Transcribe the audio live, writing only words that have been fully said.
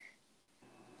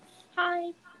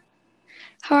Hi.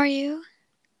 How are you?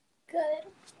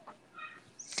 Good.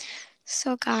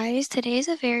 So, guys, today is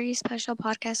a very special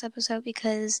podcast episode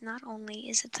because not only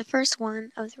is it the first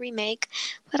one of the remake,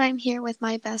 but I'm here with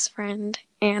my best friend,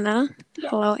 Anna. Yes.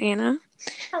 Hello, Anna.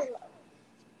 Hello.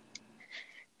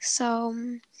 So,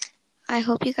 I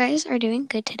hope you guys are doing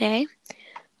good today.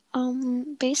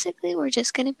 Basically, we're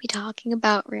just going to be talking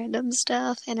about random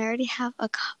stuff, and I already have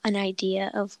an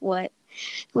idea of what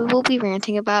we will be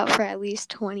ranting about for at least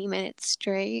 20 minutes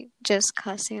straight, just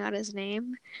cussing out his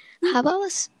name. How about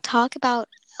let's talk about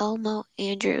Elmo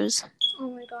Andrews?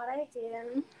 Oh my god, I hate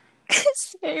him.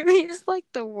 Same, he's like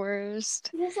the worst.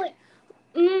 He's like,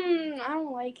 I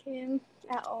don't like him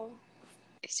at all.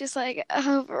 He's just like,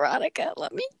 oh, Veronica,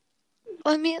 let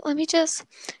me just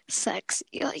sex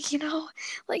you,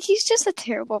 like he's just a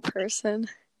terrible person.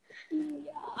 Yeah,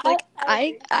 Like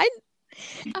I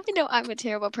I know I'm a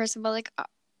terrible person, but like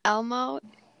Elmo,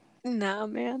 nah,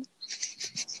 man.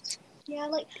 Yeah,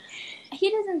 like,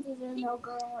 he doesn't deserve no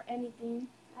girl or anything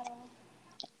at all.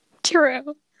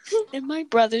 True. And my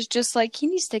brother's just like, he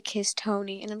needs to kiss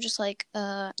Tony, and I'm just like,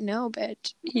 no,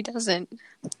 bitch, he doesn't.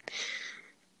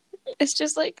 It's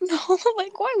just like, no,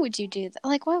 like, why would you do that?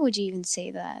 Like, why would you even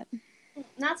say that?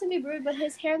 Not to be rude, but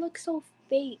his hair looks so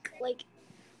fake. Like,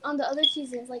 on the other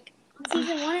seasons, like,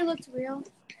 season 1 it looked real,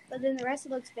 but then the rest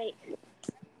it looks fake.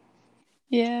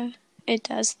 Yeah, it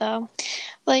does, though.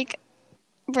 Like,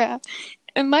 bruh,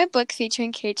 in my book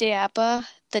featuring KJ Appa,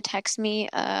 the Text Me,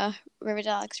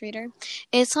 Riverdale X Reader,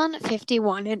 it's on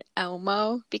 51 in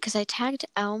Elmo, because I tagged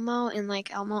Elmo in,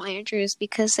 like, Elmo Andrews,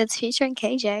 because it's featuring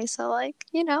KJ, so, like,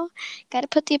 gotta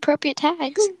put the appropriate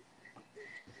tags.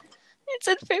 It's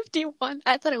at 51.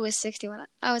 I thought it was 61.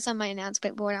 I was on my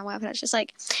announcement board on Wattpad. I was just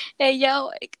like, hey, yo,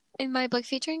 in my book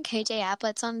featuring KJ Appa,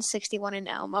 it's on 61 in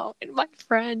Elmo. And my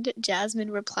friend Jasmine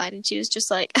replied, and she was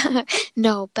just like,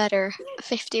 no, better,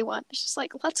 51. It's just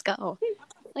like, let's go.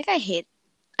 Like, I hate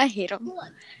him.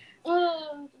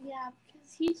 Yeah,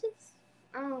 because he just,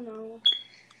 I don't know.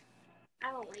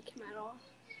 I don't like him at all.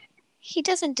 He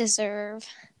doesn't deserve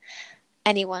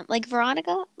anyone. Like,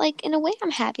 Veronica, like, in a way, I'm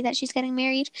happy that she's getting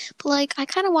married, but, like, I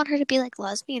kind of want her to be, like,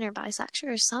 lesbian or bisexual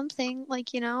or something.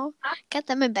 Like, get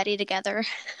them and Betty together.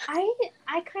 I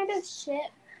kind of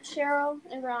ship Cheryl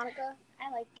and Veronica.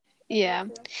 I like. Yeah,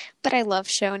 but I love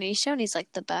Shoni. Shoni's,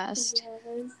 like, the best. Yeah,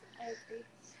 it is. I agree.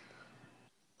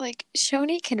 Like,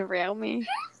 Shoni can rail me.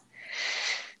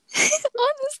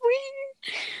 Honestly.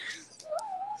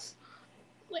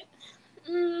 Like,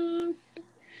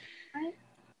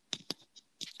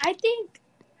 I think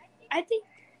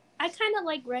I kind of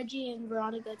like Reggie and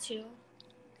Veronica too.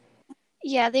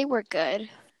 Yeah, they were good.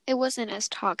 It wasn't as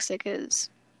toxic as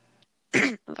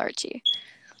Archie.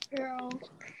 Girl.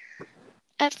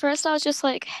 At first, I was just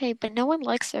like, hey, but no one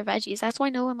likes their veggies. That's why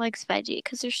no one likes veggie,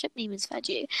 because their ship name is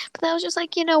veggie. But then I was just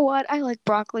like, you know what? I like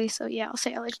broccoli, so yeah, I'll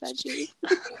say I like veggie.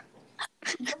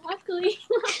 Broccoli.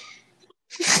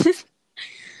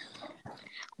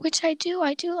 Which I do.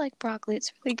 I do like broccoli.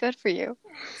 It's really good for you.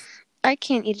 I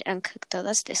can't eat it uncooked, though.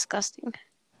 That's disgusting.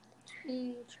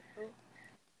 True.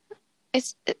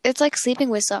 It's like sleeping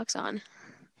with socks on.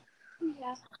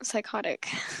 Yeah. Psychotic.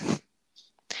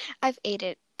 I've ate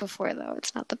it before, though.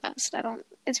 It's not the best.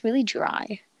 It's really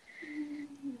dry.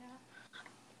 Yeah.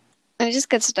 And it just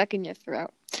gets stuck in your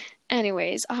throat.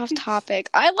 Anyways, off topic.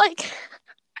 I like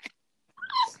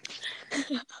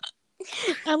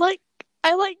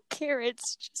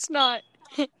carrots, just not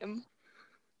him.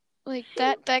 Like,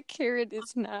 that carrot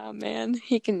is nah, man.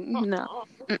 He can, no.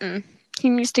 Mm-mm. He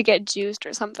needs to get juiced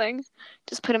or something.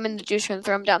 Just put him in the juicer and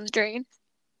throw him down the drain.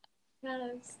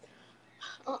 Yes.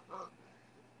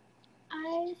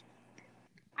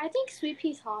 I think Sweet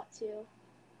Pea's hot too.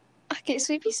 Okay,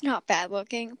 Sweet Pea's not bad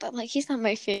looking, but, like, he's not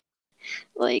my favorite.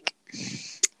 Like,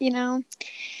 he's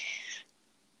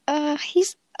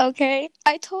okay.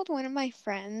 I told one of my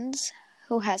friends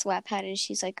who has Wattpad, and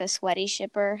she's like a sweaty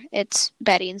shipper. It's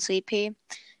Betty and Sweet Pea.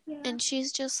 Yeah. And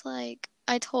she's just like,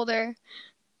 I told her,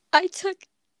 I took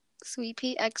Sweet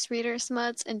Pea X Reader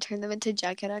smuts and turned them into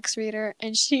Jughead X Reader,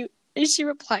 and she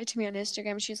replied to me on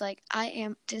Instagram. She's like, I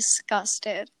am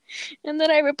disgusted. And then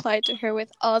I replied to her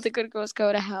with, all the good girls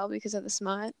go to hell because of the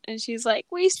smut. And she's like,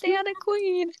 we stand a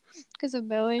queen because of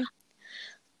Billy.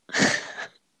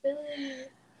 Billy.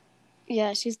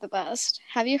 Yeah, she's the best.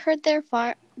 Have you heard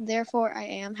Therefore I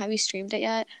Am? Have you streamed it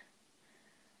yet?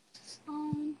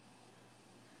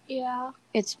 Yeah.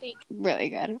 It's really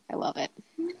good. I love it.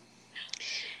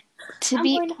 I'm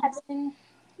going to heaven.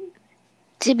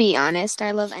 To be honest,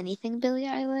 I love anything Billie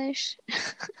Eilish.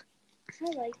 I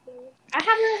like those. I have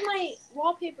her as my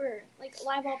wallpaper, like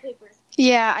live wallpaper.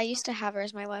 Yeah, I used to have her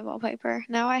as my live wallpaper.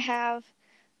 Now I have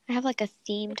like a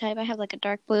theme type. I have like a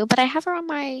dark blue, but I have her on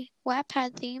my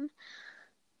Wattpad theme.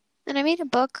 And I made a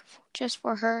book just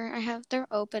for her. They're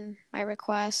open, my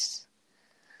requests.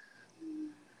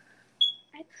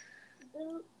 I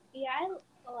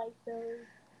like those.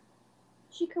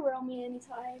 She could roll me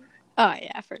anytime. Oh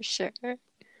yeah, for sure.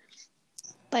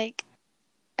 I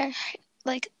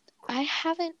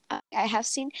have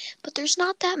seen, but there's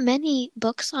not that many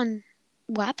books on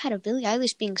Wattpad of Billie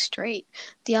Eilish being straight.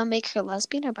 They all make her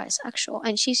lesbian or bisexual,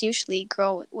 and she's usually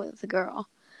girl with a girl.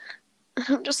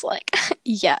 I'm just like,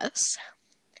 yes.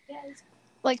 Yes.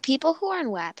 Like, people who are on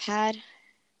Wattpad,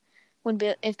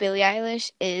 if Billie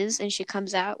Eilish is and she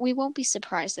comes out, we won't be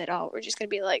surprised at all. We're just gonna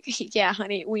be like, yeah,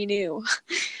 honey, we knew.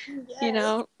 Yes. You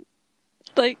know?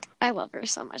 Like, I love her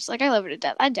so much. Like, I love her to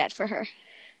death. I'm dead for her.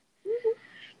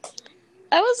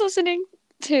 I was listening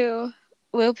to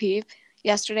Lil Peep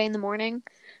yesterday in the morning.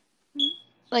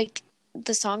 Like,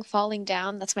 the song Falling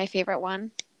Down, that's my favorite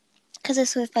one. Because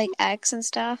it's with, like, X and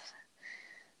stuff.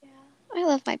 Yeah. I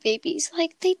love my babies.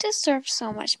 Like, they deserve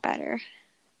so much better.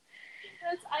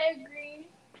 Yes, I agree.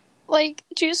 Like,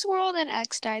 Juice WRLD and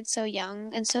X died so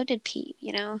young, and so did Peep,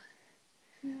 you know?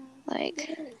 Yeah.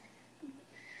 Like...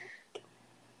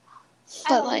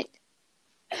 But, like...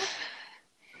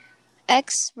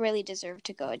 X really deserved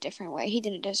to go a different way. He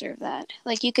didn't deserve that.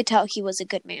 Like, you could tell he was a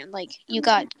good man. Like, you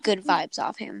got good vibes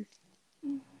off him.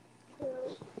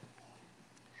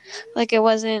 Like, it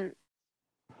wasn't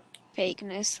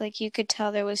fakeness. Like, you could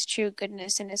tell there was true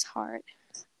goodness in his heart.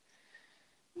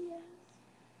 Yeah.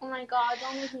 Oh my god,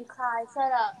 don't make me cry.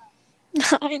 Shut up.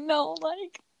 I know,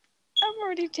 like, I'm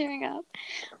already tearing up.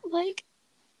 Like,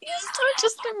 he's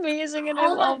just amazing, and I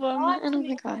love him. And oh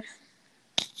my god.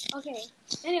 Okay,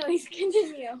 anyways,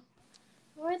 continue.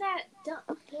 Lower that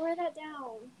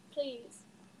down, please.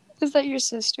 Is that your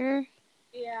sister?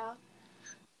 Yeah.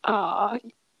 Aw,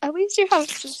 at least you have a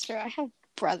sister. I have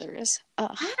brothers.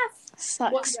 Ugh, I have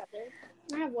sucks. one brother.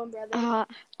 I have one brother.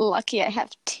 Lucky I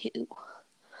have two.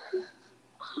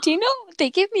 Do you know, they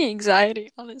give me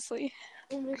anxiety, honestly.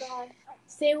 Oh my god.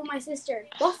 Stay with my sister.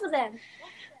 Both of them.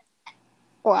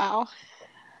 Wow.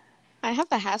 I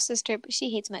have a half-sister, but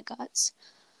she hates my guts.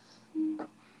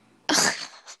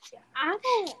 I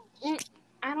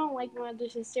don't like my other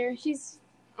sister. She's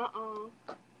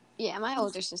Yeah, my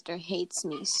older sister hates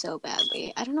me so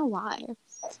badly. I don't know why.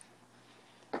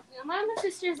 Yeah, my other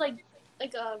sister's like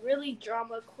a really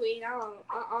drama queen. I don't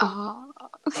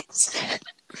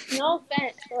No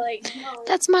offense, but like no.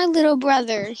 That's my little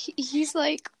brother. He's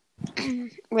like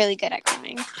really good at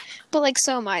crying. But like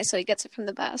so am I, so he gets it from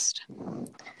the best.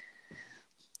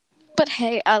 But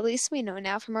hey, at least we know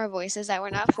now from our voices that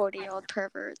we're not 40-year-old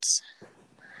perverts.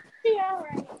 Yeah,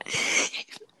 right.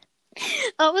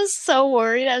 I was so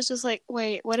worried. I was just like,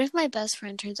 wait, what if my best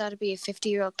friend turns out to be a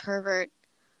 50-year-old pervert?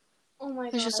 Oh my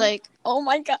god. I was just like, oh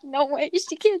my god, no way.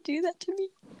 She can't do that to me.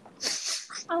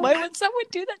 Why would someone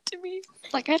do that to me?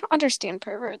 Like, I don't understand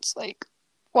perverts. Like,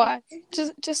 why?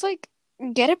 Just like,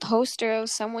 get a poster of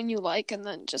someone you like and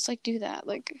then just, like, do that.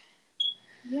 Like,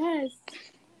 yes.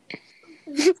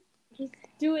 Just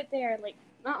do it there. Like,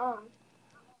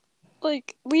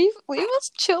 Like, leave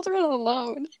us children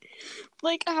alone.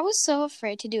 Like, I was so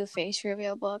afraid to do a face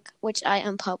reveal book, which I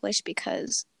unpublished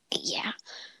because, yeah,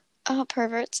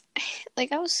 perverts.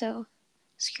 Like, I was so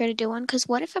scared to do one, because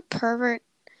what if a pervert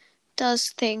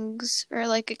does things or,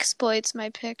 like, exploits my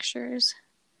pictures?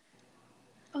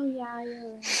 Oh, yeah,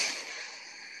 you're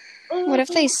right. What if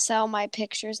they sell my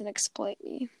pictures and exploit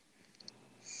me?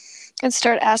 And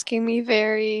start asking me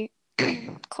very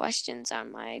questions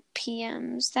on my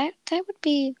PMs. That would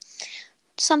be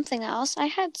something else. I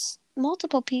had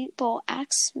multiple people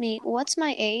ask me, what's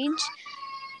my age?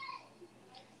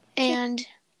 And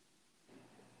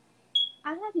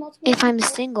I had multiple if I'm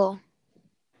single.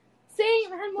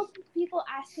 Same. I had multiple people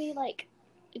ask me, like,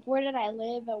 where did I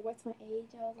live or what's my age?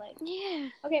 I was like, yeah.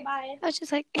 Okay, bye. I was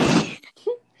just like,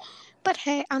 but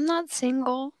hey, I'm not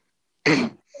single.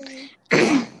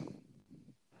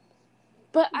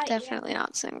 But I'm definitely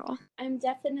not single. I'm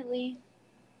definitely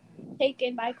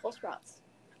taken by Cole Sprouts.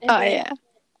 Oh, yeah.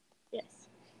 Yes.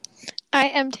 I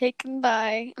am taken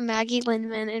by Maggie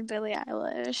Lindman and Billie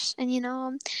Eilish. And, you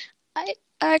know, I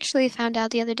actually found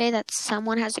out the other day that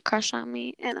someone has a crush on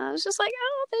me. And I was just like,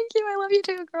 oh, thank you. I love you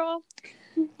too, girl.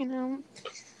 You know,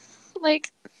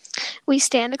 like, We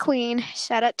stand a queen.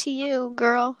 Shout out to you,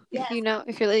 girl. Yes.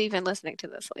 If you're even listening to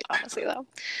this, like, honestly, though.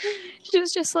 She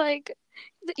was just like,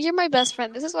 you're my best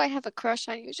friend. This is why I have a crush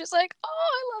on you. She's like, oh,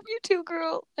 I love you too,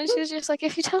 girl. And she was just like,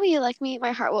 if you tell me you like me,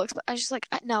 my heart will explode. I was just like,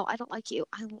 no, I don't like you.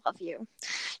 I love you.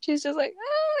 She was just like,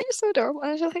 oh, you're so adorable.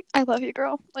 And I was just like, I love you,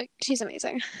 girl. Like, she's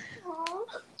amazing.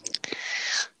 Aww.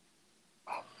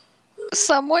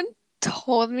 Someone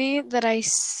told me that I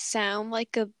sound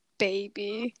like a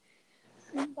baby.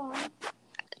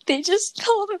 They just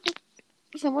told me.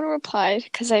 Someone replied,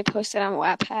 because I posted on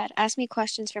Wattpad, asked me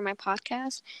questions for my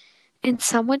podcast, and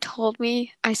someone told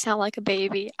me I sound like a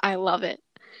baby. I love it.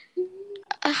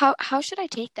 How should I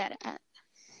take that at?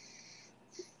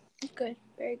 Good.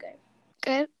 Very good.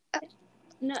 Good?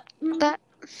 No.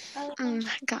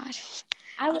 God.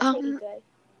 I would say good.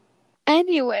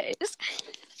 Anyways.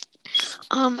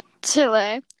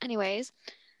 Chile. Anyways.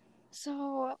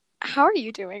 So, how are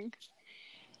you doing?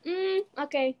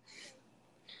 Okay.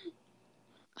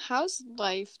 How's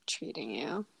life treating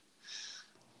you?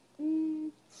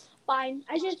 Fine.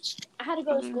 I had to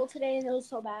go to school today and it was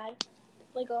so bad.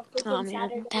 Like a freaking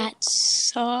Saturday. That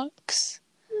sucks.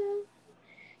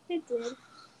 Yeah, it did.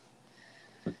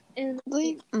 And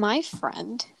like, my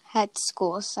friend had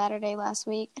school Saturday last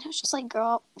week, and I was just like,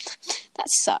 girl, that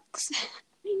sucks.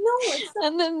 I know it sucks.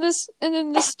 And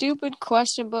then this stupid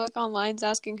question book online's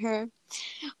asking her,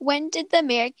 when did the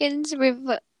Americans revolve,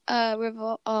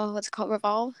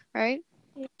 right?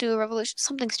 Yeah. Do a revolution,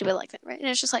 something stupid like that, right? And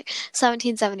it's just like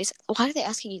 1776. Why are they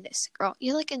asking you this, girl?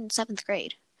 You're like in 7th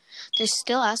grade. They're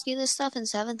still asking you this stuff in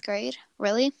 7th grade?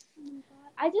 Really?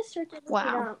 I just searched it.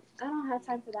 Wow. I don't have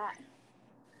time for that.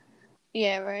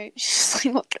 Yeah, right. She's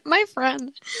like, look, my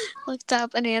friend looked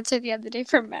up an answer the other day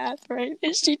for math, right?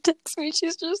 And she texts me.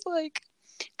 She's just like,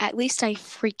 at least I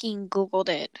freaking Googled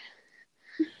it.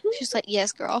 She's like,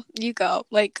 yes, girl, you go.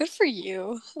 Like, good for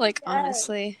you. Like, yes.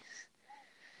 Honestly.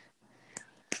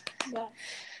 Yeah.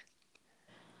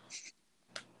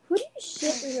 Who do you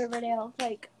ship in Riverdale?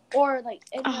 Like, or like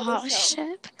any other show?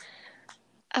 Ship?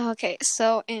 Okay,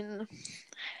 so in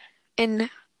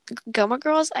Gilmore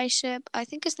Girls, I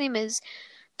think his name is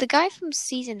the guy from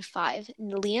season 5,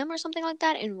 Liam or something like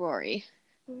that, and Rory.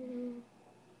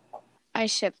 I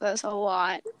ship those a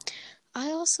lot.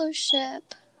 I also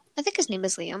ship, I think his name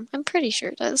is Liam. I'm pretty sure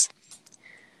it is.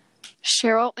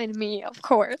 Cheryl and me, of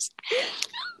course.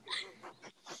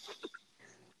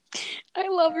 I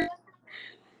love her.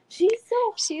 She's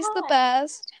the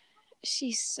best.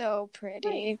 She's so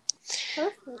pretty.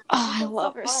 Perfect. Oh, I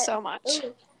love her so much.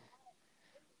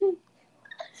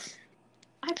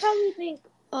 I probably think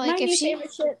my new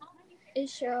favorite ship is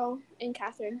Cheryl and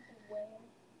Catherine.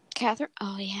 Catherine?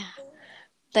 Oh, yeah.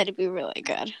 That'd be really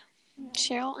good.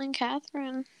 Cheryl and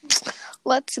Catherine.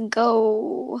 Let's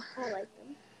go. I like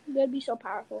them. They'd be so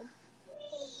powerful.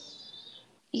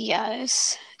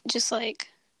 Yes. Just like,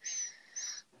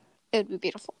 it would be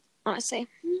beautiful, honestly.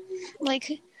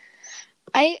 Like,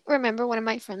 I remember one of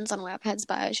my friends on Wattpad's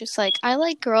bio was just like, I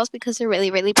like girls because they're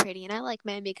really, really pretty, and I like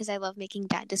men because I love making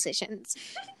bad decisions.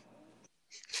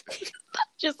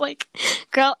 Just like,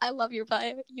 girl, I love your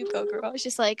bio. You go, girl. It's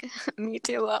just like, me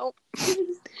too, though.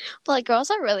 But like,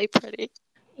 girls are really pretty.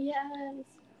 Yes.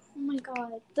 Oh my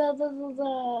god.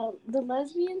 The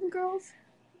lesbian girls.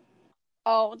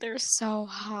 Oh, they're so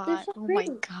hot. They're so pretty.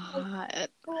 My god.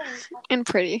 And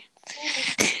pretty.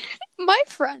 My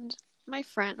friend,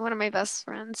 one of my best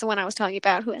friends, the one I was telling you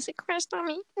about, who has a crush on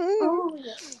me. Oh,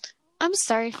 yeah. I'm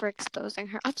sorry for exposing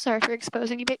her. I'm sorry for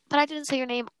exposing you, but I didn't say your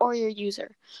name or your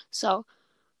user. So,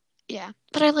 yeah.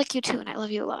 But I like you too, and I love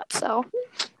you a lot, so.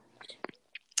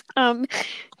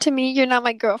 To me, you're not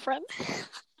my girlfriend.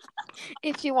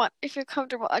 If you're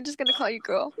comfortable, I'm just gonna call you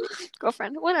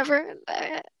girlfriend, whatever.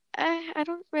 I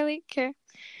don't really care.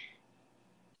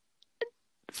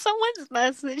 Someone's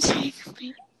messaging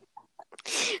me.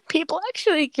 People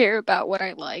actually care about what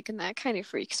I like, and that kind of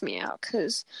freaks me out,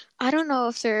 because I don't know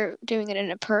if they're doing it in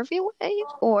a pervy way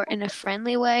or in a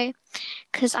friendly way,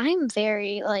 because I'm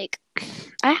very, like,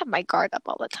 I have my guard up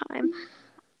all the time.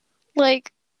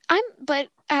 Like, but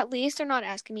at least they're not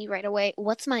asking me right away,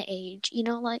 what's my age? You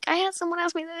know, like, I had someone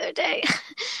ask me the other day,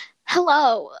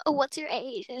 hello, what's your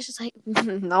age? And it's just like,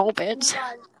 no, bitch,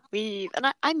 leave.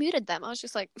 And I muted them. I was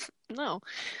just like, no.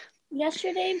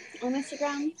 Yesterday on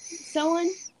Instagram, someone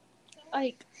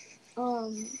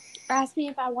asked me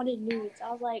if I wanted nudes.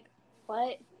 I was like,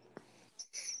 what?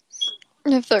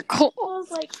 If they're cool. I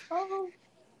was like, oh.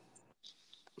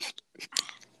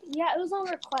 Yeah, it was on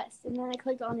request, and then I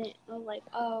clicked on it. I was like,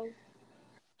 oh.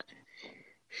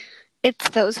 It's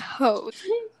those hoes.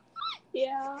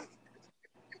 Yeah.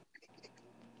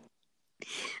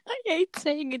 I hate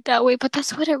saying it that way, but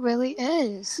that's what it really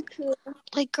is.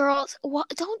 Like, girls,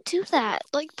 don't do that.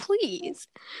 Like, please.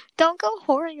 Don't go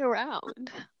whoring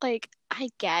around. Like, I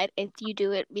get if you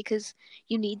do it because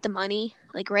you need the money,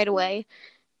 like, right away,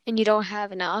 and you don't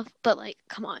have enough, but, like,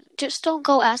 come on. Just don't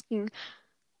go asking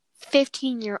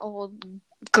 15-year-old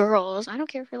girls. I don't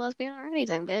care if you're lesbian or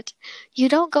anything, bitch. You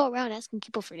don't go around asking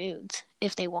people for nudes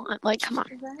if they want. Like, come on.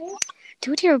 Right?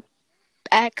 Do it to your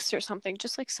ex or something.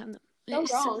 Just, like, send them. So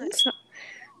wrong.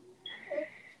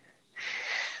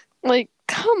 Like,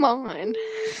 come on.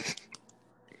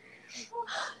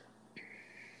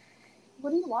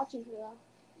 What are you watching for that?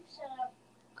 Shut up.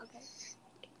 Okay.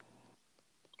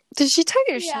 Did she tell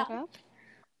you to Yeah. shut up?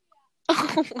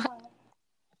 Oh, wow.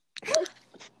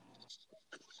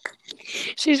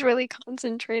 She's really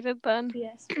concentrated then.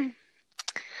 Yes.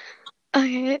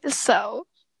 Okay, so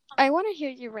I want to hear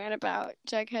you rant about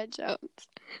Jughead Jones.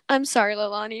 I'm sorry,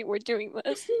 Leilani, we're doing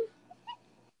this.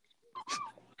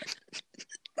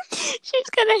 She's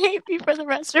gonna hate me for the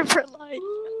rest of her life.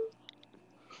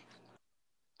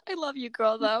 I love you,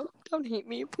 girl, though. Don't hate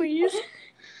me, please.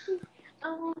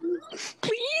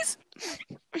 Please?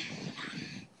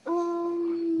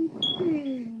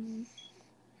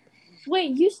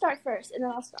 Wait, you start first, and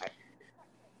then I'll start.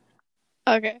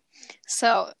 Okay,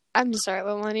 so I'm sorry,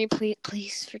 Leilani.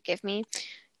 Please forgive me.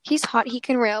 He's hot. He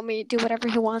can rail me, do whatever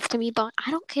he wants to me, but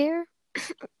I don't care.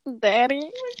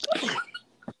 Daddy.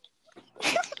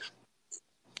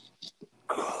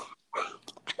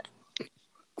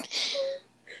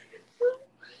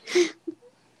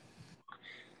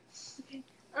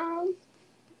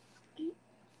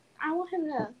 I want him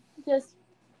to just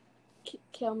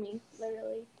kill me,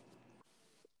 literally.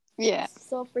 Yeah. It's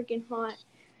so freaking hot.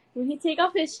 When he take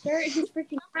off his shirt, he's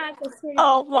freaking hot.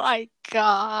 Oh my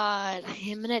god.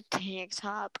 Him in a tank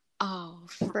top. Oh,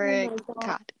 frick.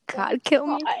 Oh God, kill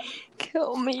me.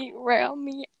 Kill me, rail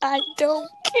me. I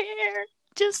don't care.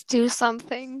 Just do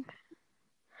something.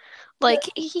 Like,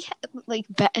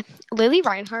 Lily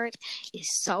Reinhart is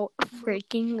so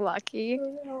freaking lucky.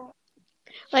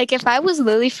 Like, if I was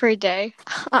Lily for a day,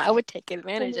 I would take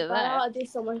advantage of that. I'll do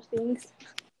so much things.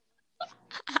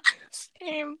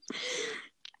 Same.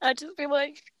 I'd just be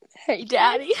like, hey,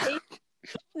 daddy.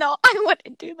 No, I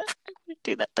wouldn't do that. I wouldn't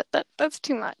do that. That's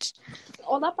too much.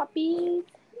 Hola, papi.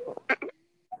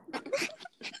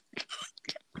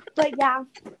 But yeah,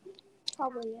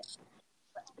 probably it.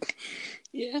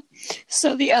 Yeah.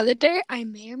 So the other day, I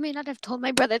may or may not have told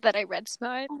my brother that I read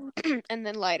Smut and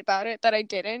then lied about it, that I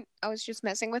didn't. I was just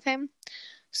messing with him.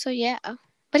 So yeah.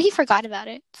 But he forgot about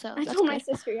it, so I told my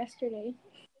sister yesterday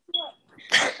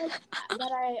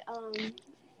that I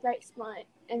write Smut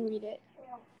and read it.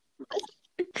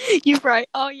 You're right.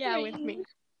 Oh yeah, with me.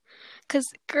 Because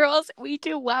girls, we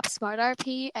do WAP Smart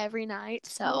RP every night,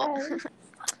 so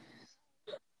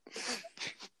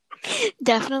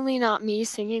definitely not me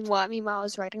singing WAP me while I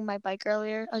was riding my bike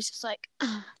earlier. I was just like,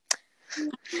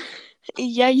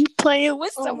 yeah, you playing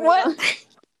with someone.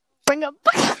 Bring a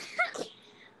bike.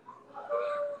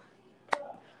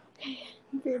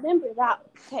 Remember that.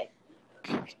 Okay.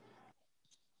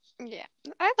 Yeah,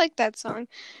 I like that song.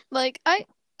 Like,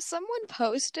 someone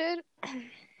posted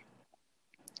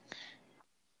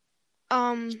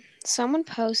on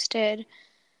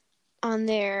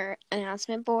their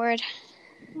announcement board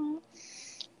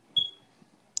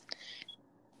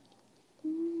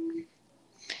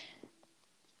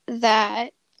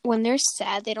that when they're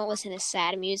sad, they don't listen to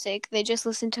sad music. They just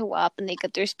listen to WAP and they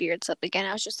get their spirits up again.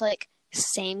 I was just like,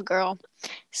 same, girl.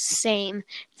 Same.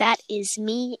 That is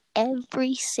me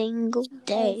every single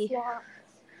day.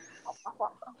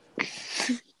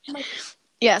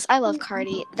 Yes, I love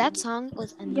Cardi. That song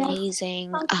was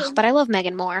amazing. Yes. But I love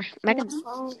Megan more. When that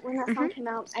song came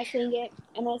out, I sang it,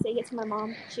 and I sang it to my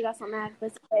mom. She got so mad,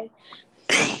 but it's okay.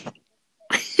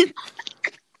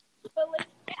 But like,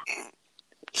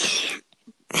 she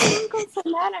got so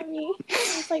mad at me.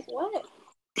 I was like, what?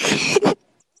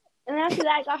 And after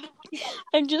that, I got.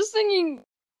 I'm just singing.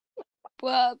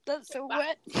 Wow, that's so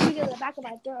wet. She got the back of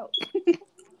my throat.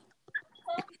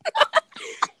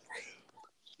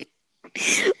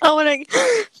 I want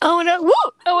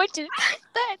to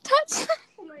touch.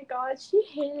 Oh my god, she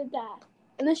hated that.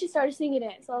 And then she started singing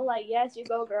it. So I was like, yes, you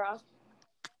go, girl.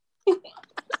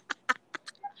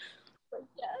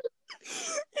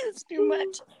 It's too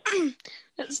much.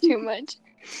 That's too much.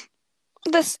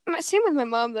 Same with my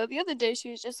mom, though. The other day, she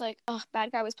was just like, oh,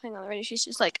 Bad Guy was playing on the radio. She's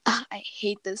just like, oh, I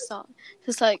hate this song.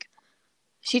 Just like,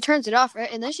 she turns it off,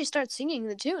 right? And then she starts singing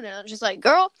the tune. And I'm just like,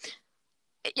 girl,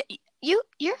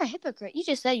 you're a hypocrite. You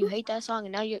just said you hate that song,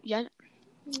 and now you're...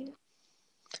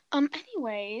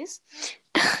 Anyways,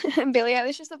 Billie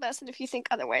Eilish is the best, and if you think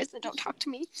otherwise, then don't talk to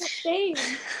me. Same.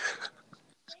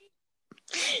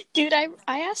 Dude, I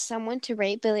asked someone to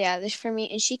rate Billie Eilish for me,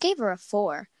 and she gave her a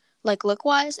 4, like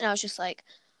look-wise, and I was just like,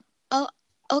 oh,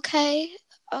 okay,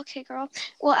 girl.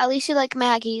 Well, at least you like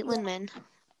Maggie Lindman.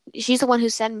 She's the one who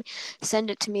send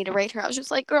it to me to rate her. I was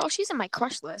just like, girl, she's in my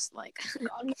crush list. Like,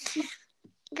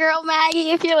 girl,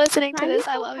 Maggie, if you're listening to this,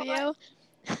 I love you.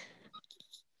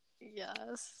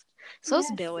 Yes. So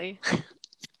is Billy.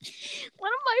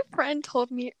 One of my friends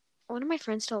told me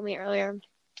earlier.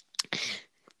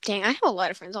 Dang, I have a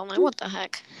lot of friends online. What the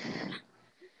heck?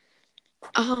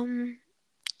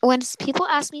 When people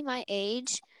ask me my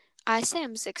age, I say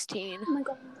I'm 16. Oh my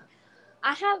god.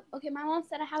 My mom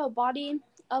said I have a body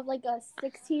of like a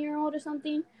 16-year-old or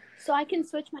something, so I can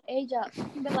switch my age up.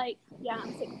 But like, yeah,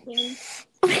 I'm 16.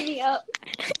 Hit me up.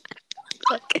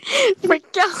 Freak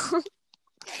out.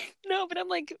 No, but I'm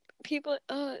like, people,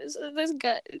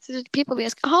 people be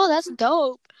asking, oh, that's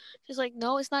dope. Just like,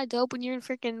 no, it's not dope when you're in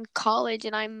freaking college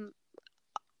and I'm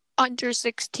under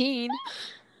 16.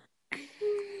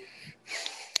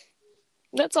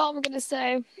 That's all I'm gonna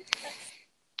say.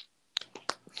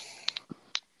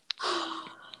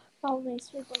 Probably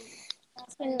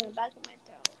spinning in the back of my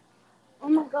throat. Oh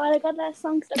my god, I got that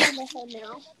song stuck in my head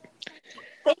now.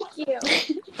 Thank you.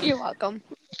 You're welcome.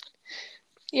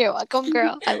 You're welcome,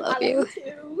 girl. I love you.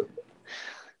 Too.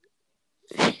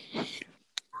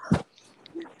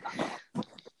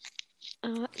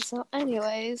 So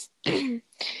anyways,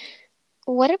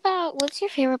 what's your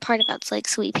favorite part about like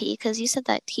Sweet Pea? Because you said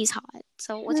that he's hot.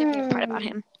 So what's your favorite part about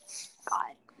him?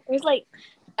 God, there's like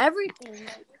everything.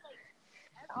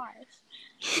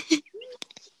 Gosh.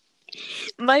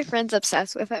 My friend's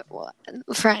obsessed with it.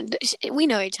 We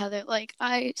know each other. Like,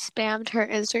 I spammed her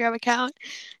Instagram account,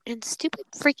 and stupid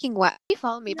freaking what? She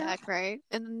followed me back, right?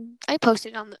 And I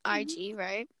posted on the IG,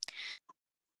 right?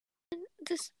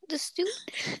 The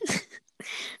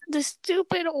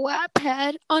stupid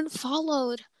Wattpad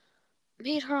unfollowed.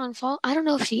 Made her unfollow. I don't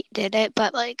know if she did it,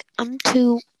 but like, I'm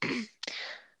too.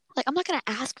 Like, I'm not gonna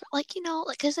ask her. Like,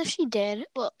 because if she did,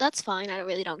 well, that's fine. I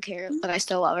really don't care, but I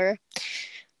still love her.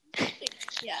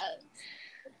 Yeah.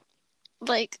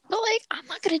 But I'm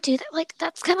not gonna do that. Like,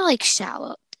 that's kind of like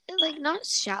shallow. Like, not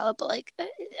shallow, but like,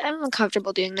 I'm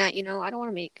uncomfortable doing that. I don't want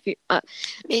to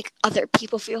make other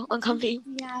people feel uncomfy.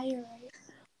 Yeah, you're right.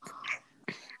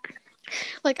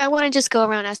 Like, I want to just go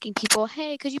around asking people,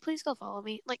 hey, could you please go follow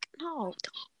me? Like, no,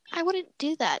 I wouldn't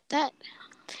do that.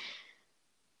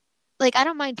 Like, I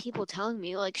don't mind people telling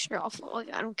me, like, sure, I'll follow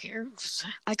you. I don't care.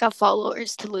 I got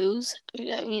followers to lose.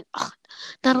 I mean,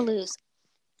 not to lose.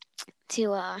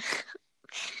 Damn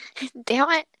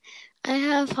it. I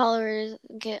have followers.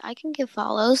 I can give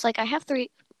follows. Like, I have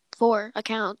 4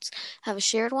 accounts. I have a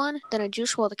shared one, then a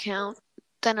Juice WRLD account,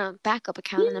 then a backup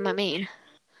account, and then my main.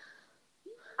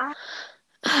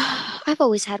 I've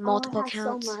always had multiple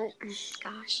accounts. So much.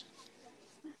 Gosh.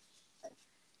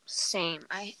 Same.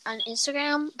 On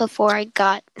Instagram, before I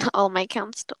got all my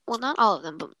accounts, well, not all of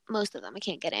them, but most of them, I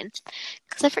can't get in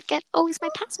because I forget always my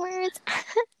passwords.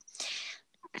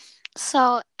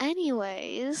 So,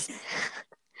 anyways,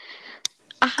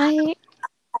 I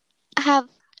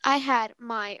had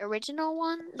my original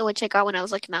one, which I got when I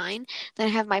was like 9. Then I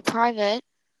have my private,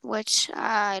 which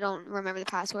I don't remember the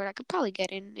password. I could probably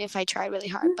get in if I tried really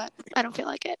hard, but I don't feel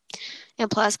like it. And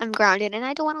plus, I'm grounded, and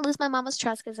I don't want to lose my mama's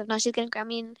trust because if not, she's going to ground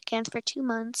me again for 2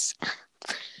 months.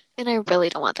 And I really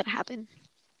don't want that to happen.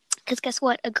 Because guess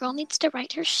what? A girl needs to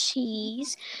write her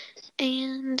she's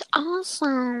and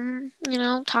also,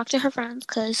 talk to her friends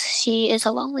because she is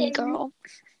a lonely girl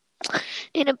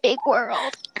in a big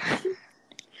world.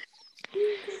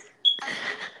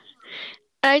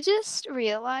 I just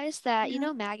realized that,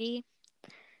 Maggie,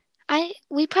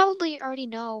 we probably already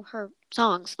know her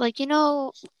songs. Like,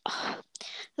 the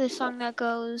song that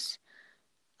goes,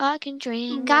 I can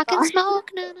drink, I can smoke,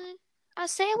 I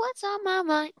say what's on my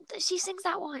mind. She sings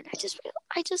that one.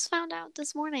 I just found out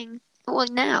this morning. Well,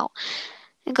 now.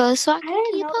 It goes, so I can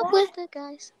keep up with the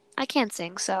guys. I can't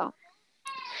sing, so.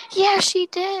 Yeah, she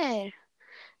did.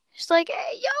 She's like,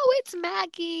 hey, yo, it's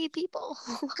Maggie, people.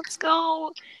 Let's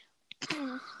go.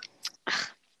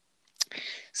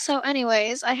 So,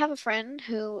 anyways, I have a friend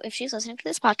who, if she's listening to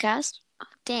this podcast,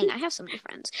 dang, I have so many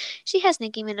friends. She has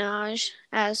Nicki Minaj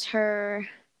as her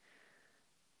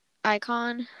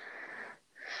icon.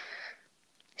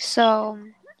 So,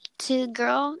 to the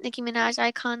girl, Nicki Minaj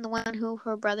icon, the one who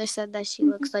her brother said that she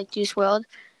looks like Juice WRLD,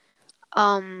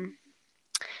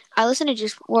 I listen to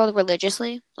Juice WRLD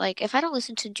religiously. Like, if I don't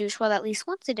listen to Juice WRLD at least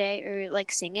once a day or,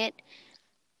 like, sing it,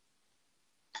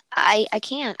 I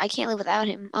can't live without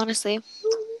him, honestly.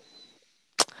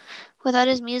 Without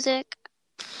his music,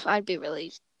 I'd be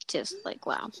really just like,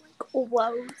 wow.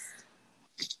 Close.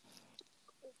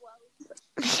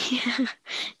 Yeah.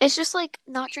 It's just like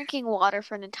not drinking water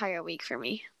for an entire week for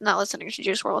me. Not listening to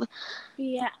Juice WRLD.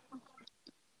 Yeah.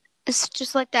 It's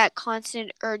just like that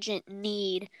constant, urgent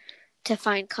need to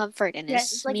find comfort in Yes,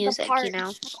 his it's like music, the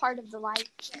part of the life.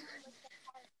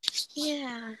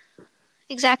 Yeah.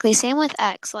 Exactly. Same with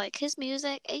X. Like his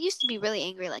music, it used to be really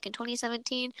angry. Like in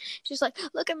 2017, just like,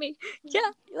 look at me,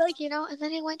 yeah, like and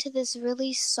then it went to this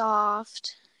really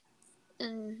soft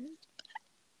and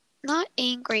not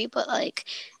angry, but like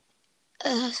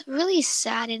really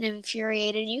sad and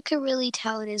infuriated. You could really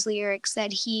tell in his lyrics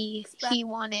that he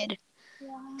wanted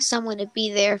someone to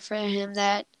be there for him.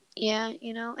 That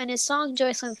and his song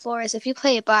Joycelyn Flores. If you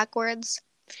play it backwards,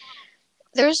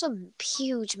 there's a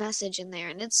huge message in there,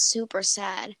 and it's super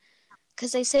sad.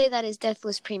 Because they say that his death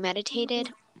was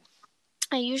premeditated.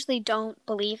 I usually don't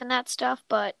believe in that stuff,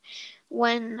 but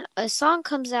when a song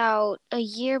comes out a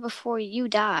year before you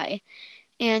die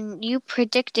and you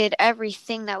predicted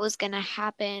everything that was going to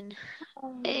happen,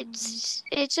 it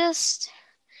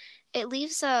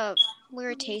leaves a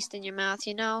weird taste in your mouth,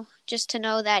 just to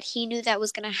know that he knew that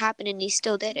was going to happen and he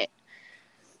still did it.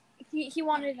 He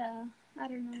wanted I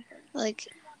don't know. Like,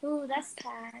 ooh, that's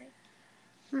sad.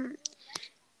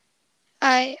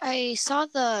 I saw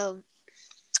the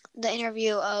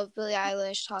interview of Billie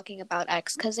Eilish talking about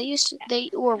X because they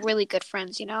were really good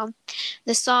friends.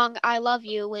 The song "I Love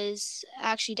You" was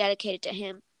actually dedicated to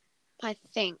him. I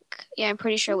think, yeah, I'm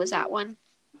pretty sure it was that one.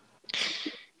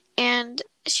 And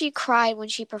she cried when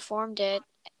she performed it,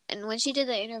 and when she did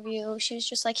the interview, she was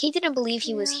just like, he didn't believe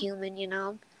he was human,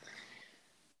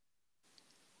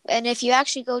 And if you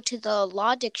actually go to the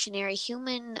law dictionary,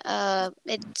 human,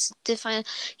 it's defined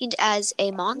as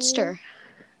a monster.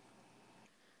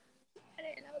 I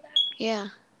didn't know that. Yeah.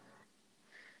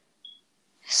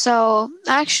 So,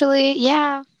 actually,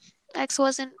 yeah, X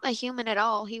wasn't a human at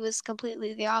all. He was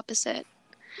completely the opposite.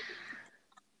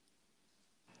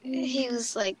 He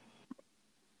was like,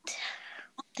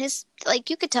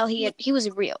 you could tell he was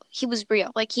real. He was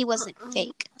real. Like, he wasn't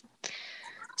fake.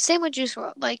 Same with Juice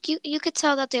WRLD. Like, you could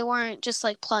tell that they weren't just,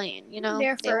 like, playing, They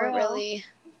were really...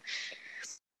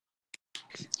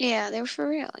 Yeah, they were for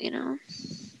real,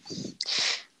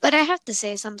 But I have to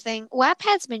say something.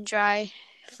 Wattpad's been dry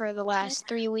for the last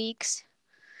 3 weeks,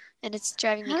 and it's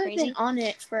driving me crazy. I've been on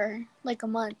it for, like, a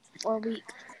month or a week.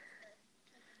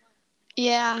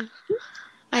 Yeah,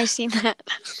 I've seen that.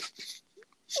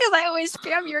 Because I always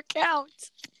spam your account.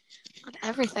 On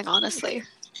everything, honestly.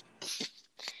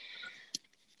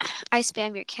 I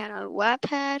spam your account on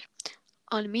Wattpad,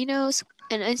 on Minos,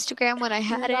 and Instagram when I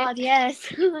had it. Oh my god, yes.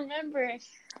 I remember.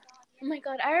 Oh my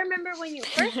god, I remember when you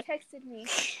first texted me.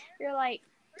 You're like,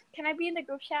 can I be in the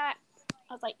group chat?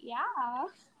 I was like, yeah.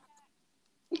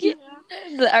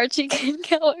 The Archie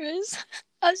Killers.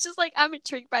 I was just like, I'm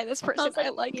intrigued by this person. I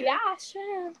like it. Yeah,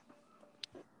 sure.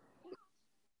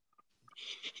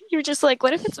 You're just like,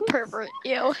 what if it's a pervert?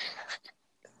 Ew.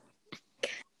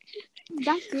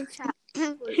 That group chat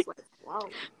was like, wow.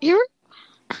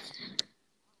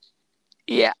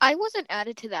 Yeah, I wasn't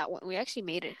added to that one. We actually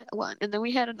made it one, and then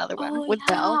we had another one with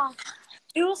Belle.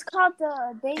 It was called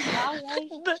the Baby Wow, right?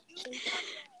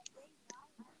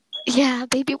 Yeah,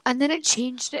 Baby, and then it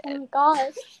changed it. Oh my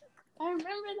gosh, I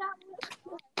remember that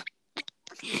one.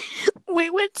 We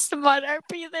would smut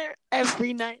RP there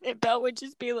every night, and Belle would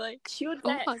just be like, she would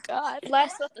 "Oh my god!"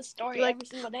 blast with the story every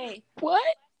single day.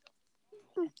 What?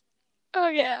 Oh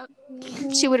yeah,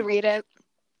 she would read it.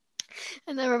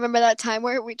 And then remember that time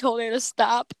where we told her to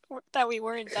stop, that we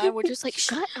weren't done. We're just like,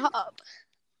 shut up.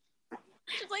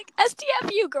 She's like,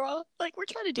 STFU, girl. Like, we're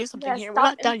trying to do something here. We're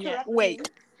not done yet.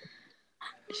 Wait.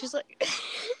 She's like,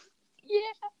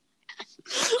 yeah.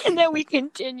 And then we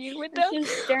continued with them. She was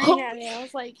staring at me. I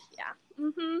was like, yeah.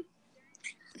 Mm-hmm.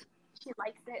 She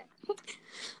likes it.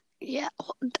 Yeah.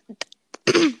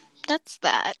 That's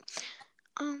that.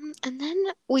 And then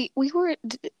we were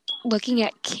looking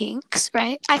at kinks,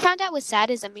 right? I found out what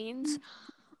sadism means.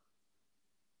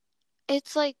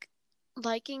 It's like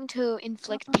liking to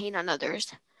inflict pain on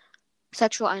others,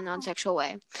 sexual and non-sexual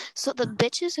way. So the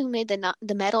bitches who made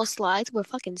the metal slides were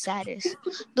fucking sadists.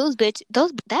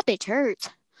 That bitch hurts.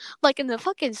 Like in the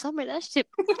fucking summer, that shit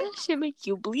make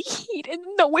you bleed, and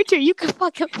in the winter you can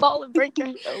fucking fall and break your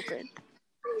head open.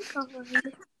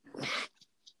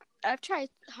 I've tried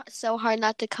so hard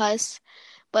not to cuss,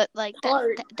 but like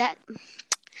that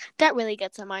really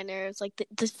gets on my nerves. Like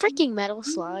the freaking metal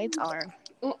slides are.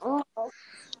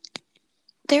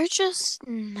 they're just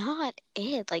not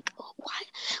it. Like,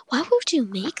 why would you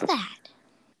make that?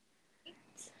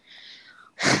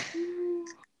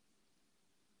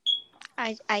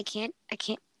 I can't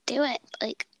do it.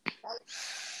 Like,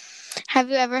 have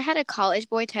you ever had a college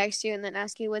boy text you and then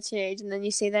ask you what's your age, and then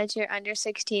you say that you're under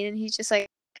 16, and he's just like,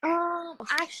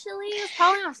 actually, it was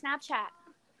probably on Snapchat.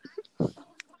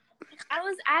 I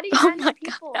was adding oh random my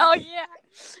people. god, oh yeah.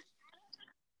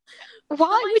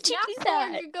 Why would you do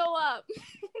that? Could go up.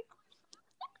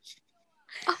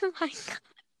 Oh my god.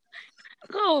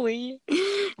 Holy.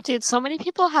 Dude, so many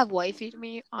people have wifeyed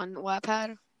me on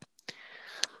Wattpad.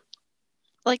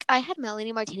 Like, I had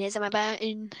Melanie Martinez in my bio,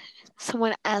 and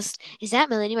someone asked, is that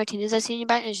Melanie Martinez I've seen in your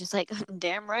bio? And it's just like,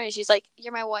 damn right. She's like,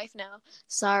 you're my wife now.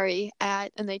 Sorry.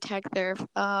 And they tagged their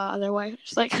other wife.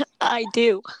 She's like, I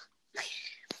do.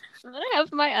 And then I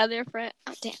have my other friend.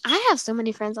 Oh, damn. I have so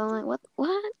many friends online. What?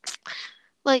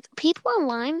 Like, people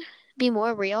online be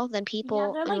more real than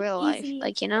people in real life.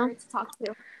 Like, you know? To talk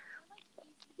to.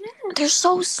 They're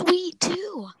so sweet,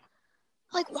 too.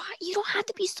 Like, why? You don't have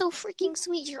to be so freaking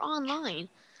sweet. You're online.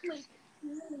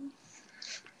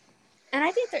 And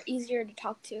I think they're easier to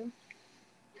talk to.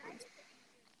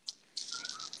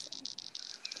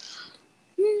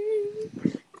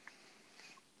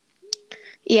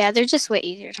 Yeah, they're just way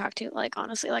easier to talk to. Like,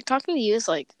 honestly, like, talking to you is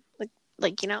like,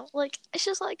 you know, like, it's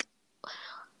just like,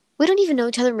 we don't even know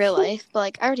each other in real life, but,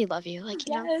 like, I already love you. Like,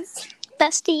 you know,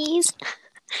 besties.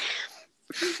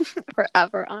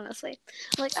 Forever, honestly.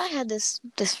 Like, I had this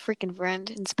freaking friend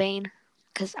in Spain,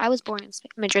 because I was born in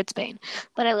Spain, Madrid, Spain,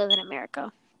 but I live in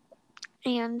America.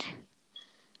 And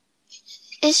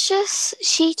it's just,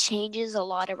 she changes a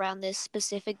lot around this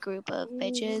specific group of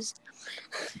bitches.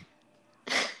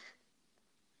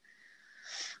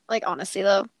 Like, honestly,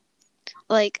 though,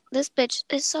 like, this bitch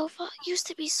is used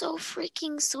to be so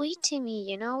freaking sweet to me,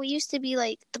 you know? We used to be,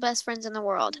 like, the best friends in the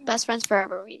world. Best friends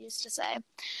forever, we used to say.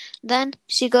 Then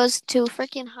she goes to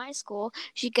freaking high school.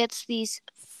 She gets these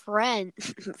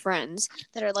friends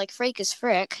that are, like, fake as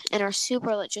frick and are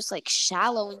super, like, just, like,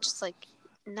 shallow and just, like,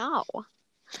 no.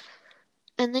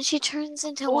 And then she turns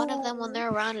into one of them when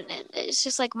they're around, and it's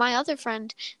just like my other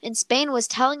friend in Spain was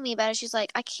telling me about it. She's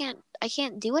like, I can't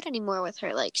do it anymore with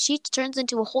her. Like, she turns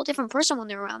into a whole different person when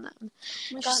they're around them. Oh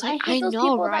my She's God, like, I hate those know,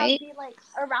 people right? that be like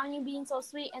around you being so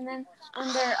sweet, and then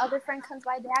when their other friend comes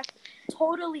by, they act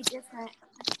totally different.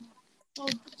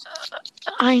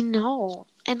 I know,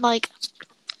 and like.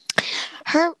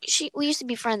 We used to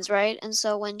be friends, right? And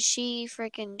so when she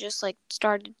freaking just, like,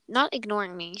 started not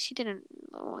ignoring me, she didn't,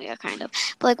 well, yeah, kind of,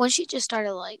 but, like, when she just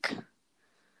started, like,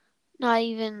 not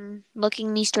even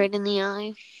looking me straight in the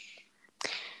eye,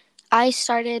 I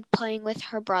started playing with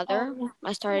her brother.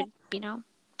 I started, you know,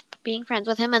 being friends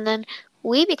with him, and then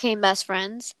we became best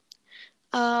friends.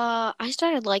 I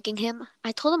started liking him.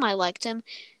 I told him I liked him.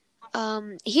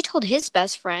 He told his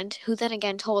best friend, who then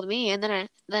again told me, and then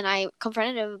I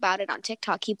confronted him about it on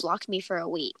TikTok. He blocked me for a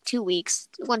week, 2 weeks,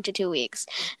 1 to 2 weeks,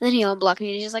 and then he unblocked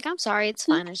me. He's just like, I'm sorry, it's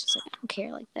fine. I was just like, I don't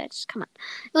care like that. Just come on.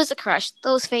 It was a crush.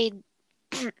 Those fade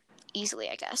easily,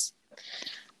 I guess.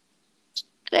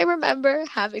 And I remember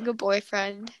having a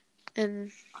boyfriend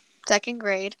in 2nd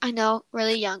grade. I know,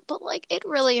 really young, but, like, it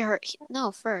really hurt.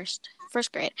 No, first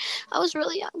grade. I was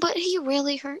really young, but he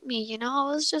really hurt me, you know?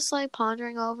 I was just, like,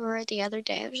 pondering over it the other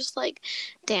day. I was just like,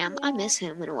 damn, I miss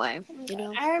him in a way, you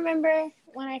know? I remember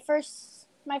when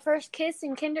my first kiss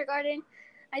in kindergarten,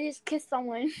 I just kissed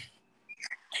someone.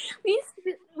 we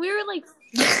were, like,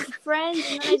 friends,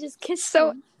 and then I just kissed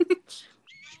him.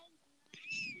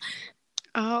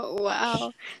 Oh,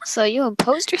 wow. So you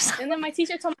imposed yourself. And then my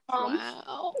teacher told my mom.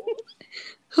 Wow.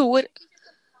 Who would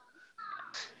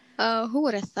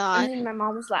have thought? And then my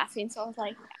mom was laughing, so I was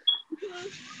like,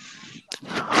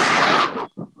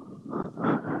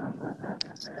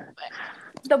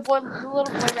 the little boy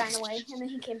ran away, and then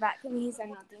he came back, and he said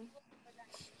nothing.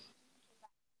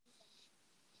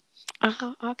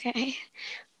 Oh, okay.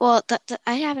 Well,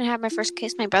 I haven't had my first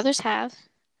kiss. My brothers have.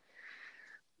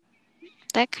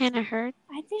 That kind of hurt.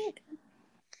 I think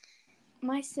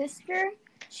my sister,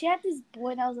 she had this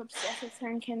boy that was obsessed with her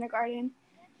in kindergarten.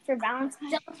 For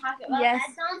Valentine's, don't talk about yes,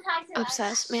 that. Don't talk about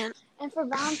Obsessed, man. And for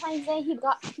Valentine's Day, he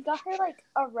got her like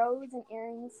a rose and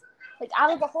earrings. Like,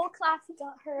 out of the whole class, he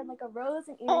got her like a rose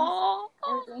and earrings. Oh,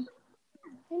 Everything.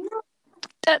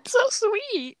 that's so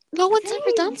sweet. No one's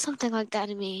ever done something like that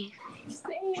to me.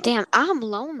 Damn, I'm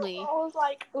lonely. I was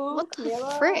like, ooh, What the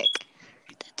Camilla. frick?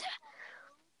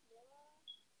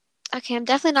 Okay, I'm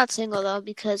definitely not single, though,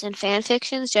 because in fan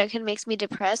fictions, Jughead makes me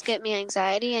depressed, get me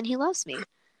anxiety, and he loves me.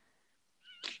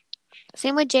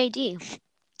 Same with JD.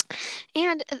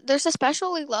 And there's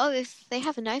especially love if they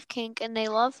have a knife kink and they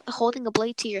love holding a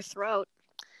blade to your throat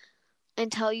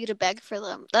and tell you to beg for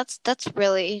them. That's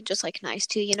really just like nice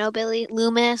too, you know, Billy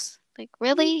Loomis. Like,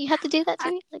 really, you have to do that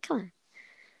to me? Like, come on.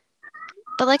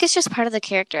 But like, it's just part of the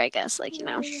character, I guess. Like, you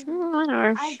know,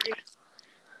 whatever. I agree.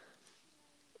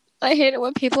 I hate it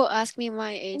when people ask me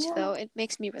my age, though. It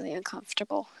makes me really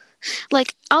uncomfortable.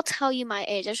 Like, I'll tell you my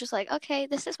age. It's just like, okay,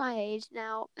 this is my age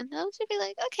now. And they'll just be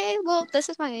like, okay, well, this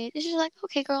is my age. It's just like,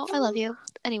 okay, girl, I love you.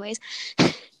 Anyways.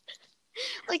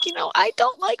 Like, you know, I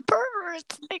don't like birds.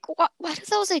 Like, why do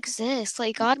those exist?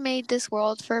 Like, God made this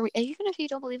world for, even if you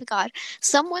don't believe in God,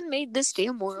 someone made this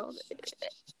damn world.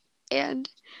 And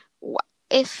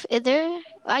if there,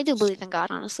 I do believe in God,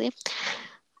 honestly.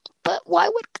 But why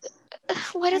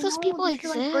do those people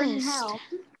exist? Like burn in hell.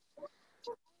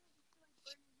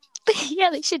 Yeah,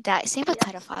 they should die. Same with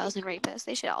pedophiles and rapists.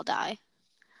 They should all die.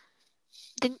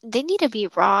 They need to be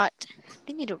rot.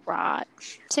 They need to rot.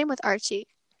 Same with Archie.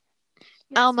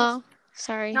 Yes, Elmo.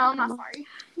 Sorry. No, I'm Elmo. not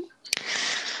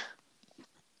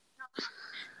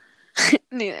sorry.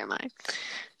 Neither am I.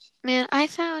 Man, I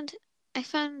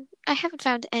haven't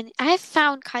found any. I have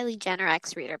found Kylie Jenner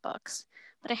X reader books,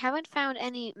 but I haven't found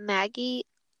any Maggie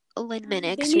Lindman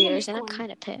X readers, and I'm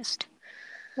kind of pissed.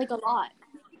 Like a lot.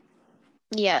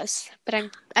 Yes, but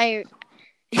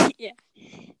yeah.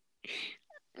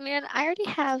 Man, I already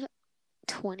have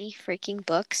 20 freaking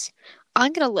books.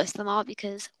 I'm gonna list them all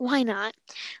because why not?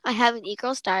 I have an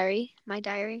E-Girl's Diary, my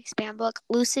diary spam book,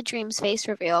 Lucid Dreams Face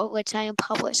Reveal, which I am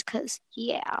published because,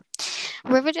 yeah.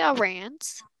 Riverdale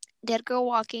Rants, Dead Girl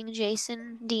Walking,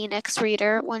 Jason Dean X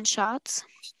Reader, one shots.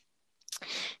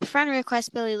 Friend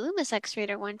Request Billy Loomis X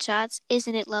Reader, one shots.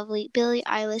 Isn't It Lovely? Billie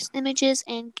Eilish Images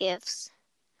and Gifts.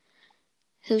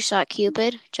 Who Shot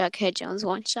Cupid? Jughead Jones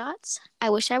one shots. I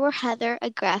Wish I Were Heather,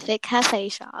 a graphic cafe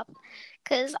shop.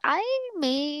 Because I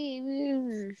may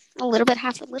a little bit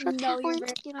have a little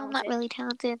talent. You know, I'm not really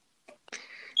talented.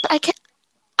 But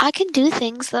I can do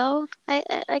things though. I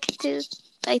can do,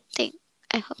 I think.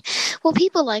 I hope. Well,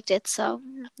 people liked it, so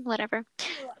whatever.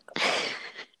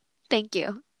 Thank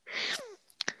you.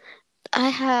 I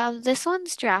have this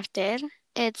one's drafted.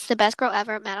 It's the Best Girl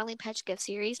Ever Madeline Petch gift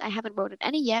series. I haven't voted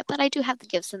any yet, but I do have the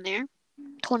gifts in there.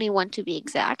 21 to be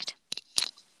exact.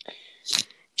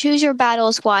 Choose Your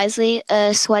Battles Wisely,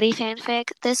 a sweaty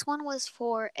fanfic. This one was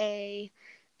for a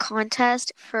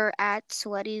contest for at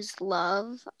Sweaty's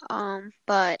Love,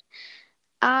 but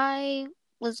I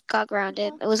got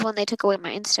grounded. It was when they took away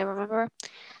my Insta, remember?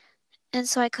 And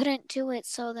so I couldn't do it,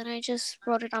 so then I just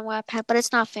wrote it on Wattpad, but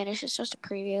it's not finished. It's just a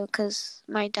preview because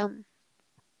my dumb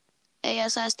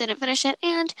ASS didn't finish it,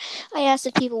 and I asked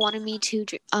if people wanted me to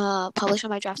publish on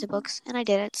my drafted books, and I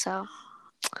did it, so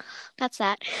that's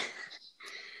that.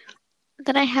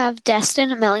 Then I have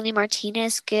Destin, Melanie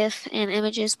Martinez, GIF, and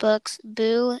Images books,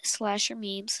 Boo, Slasher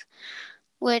Memes,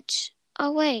 which,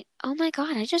 oh wait, oh my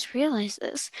god, I just realized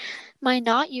this. My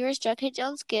Not Yours Jughead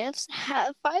Jones gifts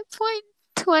have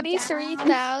 5.23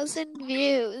 thousand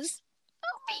views.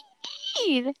 Oh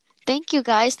my god. Thank you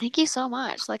guys. Thank you so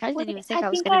much. Like, I didn't even think I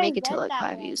was going to make it to like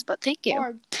 5 views, but thank you.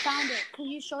 Or found it, because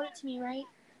you showed it to me, right?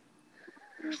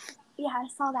 Yeah, I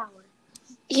saw that one.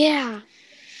 Yeah.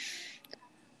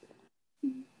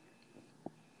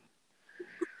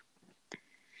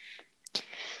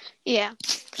 Yeah.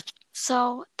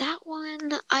 So that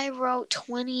one I wrote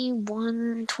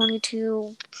 21,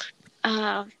 22,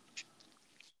 oh,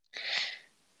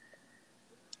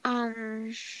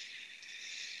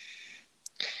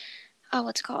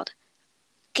 what's it called?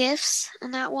 Gifts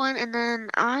on that one, and then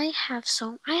I have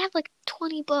like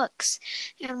 20 books,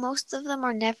 and most of them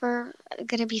are never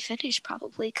gonna be finished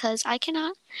probably because I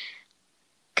cannot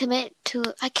commit to.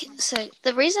 So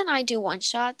the reason I do one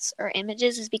shots or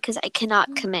images is because I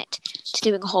cannot commit to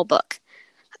doing a whole book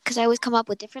because I always come up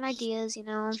with different ideas, you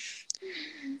know.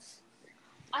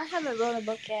 I haven't wrote a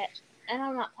book yet, and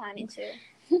I'm not planning to.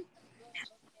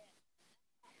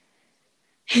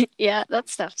 Yeah, that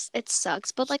stuff, it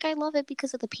sucks, but like I love it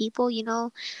because of the people, you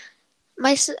know.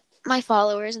 My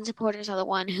followers and supporters are the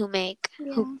one who make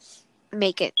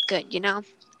it good, you know.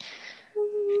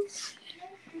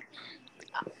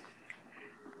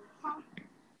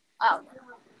 Oh.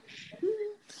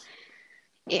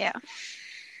 Yeah.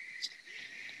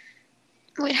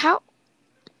 Wait, how?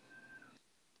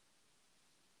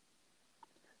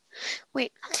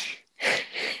 Wait.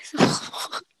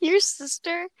 Your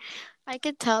sister? I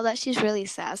could tell that she's really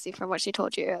sassy from what she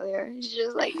told you earlier. She's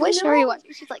just like, what show are you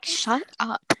watching? She's like, shut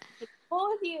up.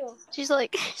 Both of you. She's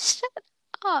like, shut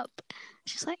up.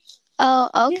 She's like, oh,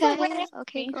 okay.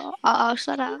 Okay, girl. I'll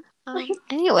shut up.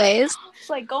 Anyways.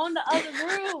 Like, go in the other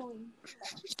room.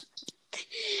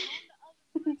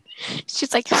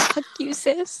 She's like, fuck you,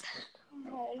 sis.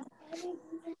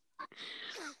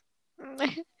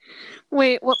 Okay.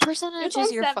 Wait, what percentage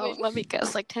is your 7. phone? Let me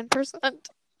guess, like 10%? Damn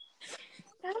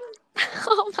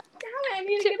Oh my, it, I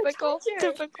need to typical, get a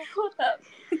charger. typical. Hold up.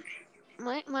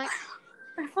 My,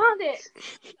 I found it.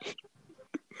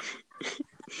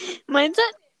 mine's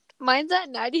at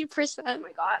 90%. Oh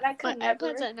my god, I My could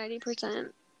never. iPad's at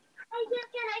 90%.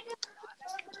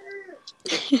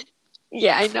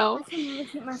 Yeah, I know. I can never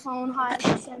keep my phone high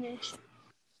percentage.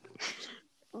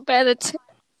 By the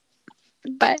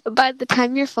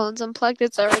time your phone's unplugged,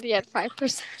 it's already at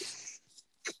 5%.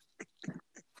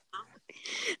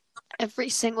 Every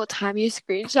single time you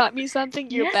screenshot me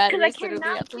something, your battery's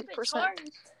literally at 3%. I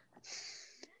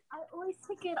always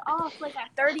take it off like at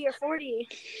 30 or 40.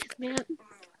 Man.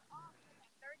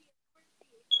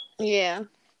 Yeah.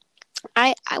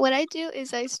 I what I do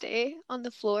is I stay on the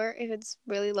floor if it's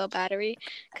really low battery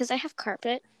because I have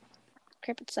carpet.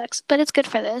 Carpet sucks, but it's good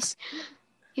for this.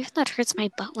 Even though it hurts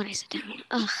my butt when I sit down.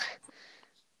 Ugh.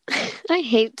 I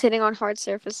hate sitting on hard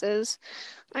surfaces.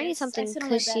 I need something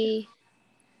cushy.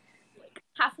 Like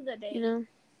half of the day. You know?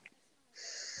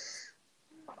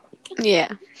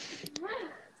 Yeah.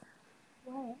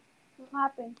 What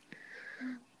happened?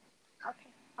 Okay.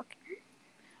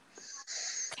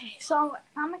 Okay, so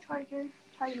I'm a charging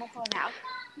my phone now.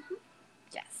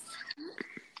 Yes.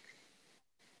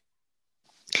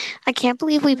 I can't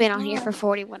believe we've been on here for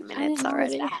 41 minutes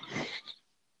already.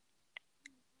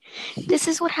 This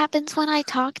is what happens when I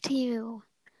talk to you.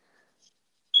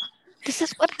 This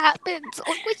is what happens.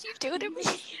 Look what you do to me.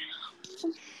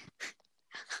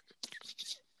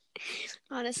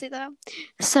 Honestly, though.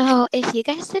 So, if you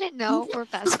guys didn't know, we're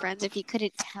best friends. If you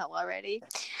couldn't tell already.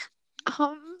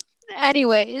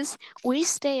 Anyways, we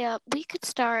stay up. We could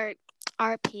start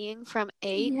RPing from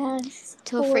 8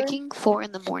 to a freaking 4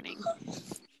 in the morning.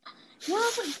 Yeah,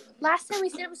 last time we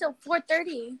stayed up until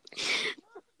 4:30.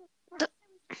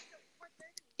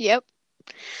 Yep.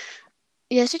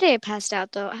 Yesterday I passed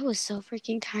out, though. I was so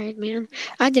freaking tired, man.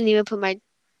 I didn't even put my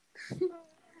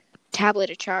tablet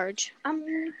to charge. I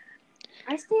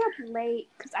stay up late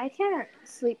because I can't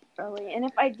sleep early. And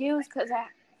if I do, it's because I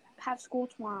have school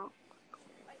tomorrow.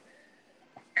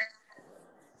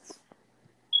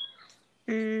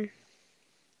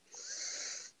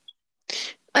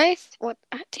 I've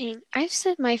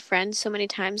said my friend so many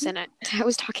times, and I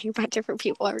was talking about different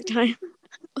people every time.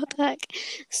 What the heck?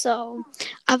 So,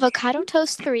 Avocado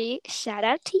Toast 3, shout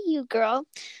out to you, girl,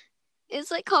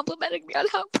 is like complimenting me on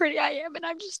how pretty I am, and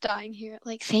I'm just dying here.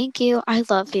 Like, thank you, I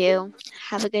love you,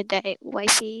 have a good day,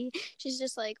 wifey. She's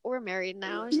just like, we're married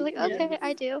now. She's like, okay,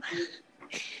 I do.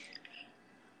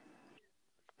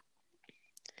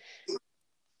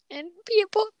 And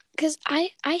people, because I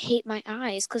hate my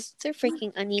eyes because they're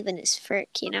freaking uneven as frick,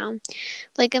 you know?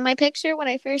 Like in my picture when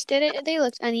I first did it, they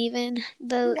looked uneven.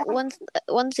 The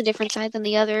one's a different side than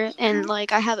the other, and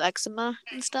like I have eczema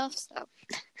and stuff, so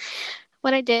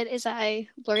what I did is I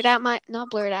not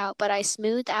blurred out, but I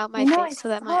smoothed out my face so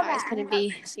that my eyes couldn't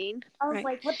be seen. I was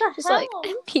like, what the Just hell? like,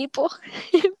 people.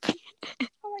 I'm like,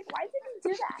 why did you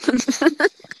do that?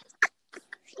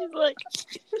 She's like,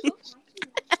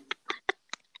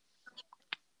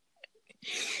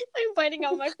 I'm biting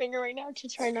out my finger right now to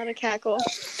try not to cackle.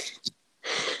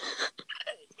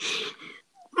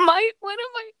 One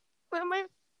of my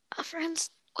friends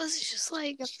was just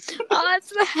like, oh, it's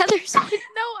the Heathers with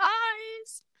no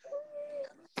eyes.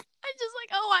 I'm just like,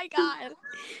 oh my god.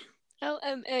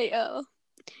 LMAO.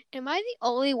 Am I the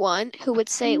only one who would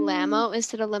say Lamo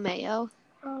instead of LMAO?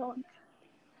 Oh,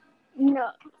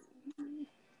 no.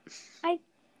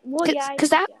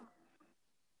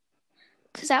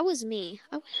 Because that was me.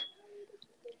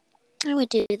 I would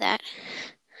do that.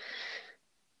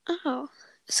 Oh.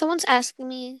 Someone's asking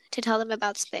me to tell them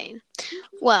about Spain.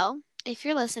 Well, if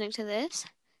you're listening to this,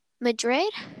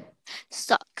 Madrid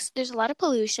sucks. There's a lot of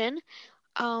pollution.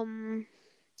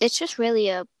 It's just really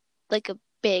a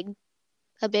big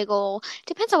old,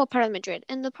 depends on what part of Madrid.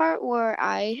 And the part where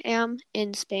I am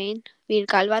in Spain,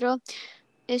 Vilcálvaro,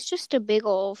 it's just a big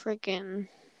old freaking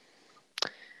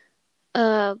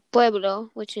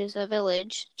pueblo, which is a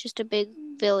village. Just a big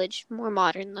village, more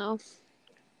modern though.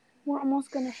 We're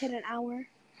almost gonna hit an hour.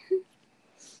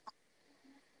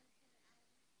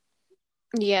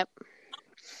 Yep.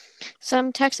 So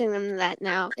I'm texting them that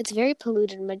now. It's very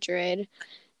polluted in Madrid,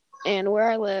 and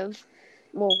where I live,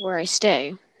 well, where I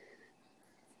stay.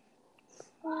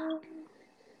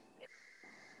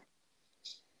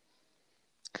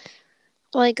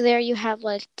 Like there you have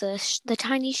like the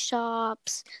tiny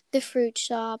shops, the fruit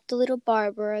shop, the little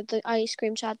barber, the ice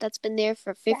cream shop that's been there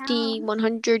for 50,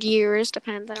 100 years,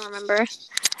 depends, I don't remember.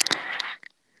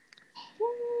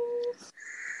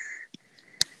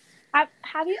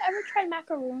 Have you ever tried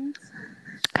macaroons?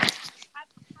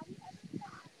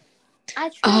 I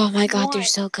tried Oh my god, one. they're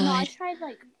so good. No, I tried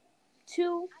like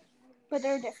 2, but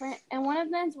they're different. And one of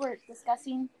them were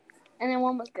disgusting, and then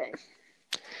one was good.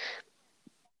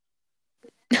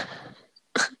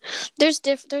 There's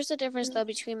a difference though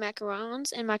between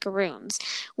macarons and macaroons.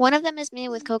 One of them is made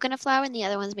with coconut flour and the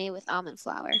other one's made with almond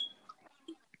flour.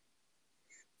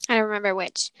 I don't remember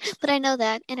which, but I know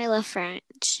that, and I love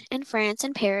French and France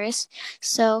and Paris.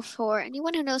 So for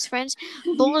anyone who knows French,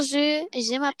 bonjour,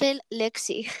 je m'appelle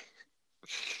Lexi.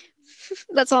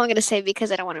 That's all I'm gonna say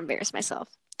because I don't want to embarrass myself.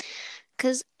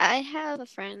 Because I have a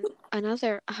friend,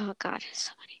 oh god,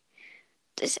 so many.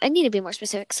 I need to be more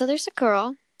specific. So there's a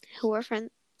girl who we're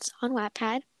friends on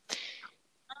Wattpad,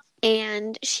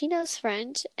 and she knows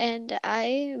French, and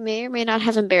I may or may not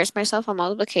have embarrassed myself on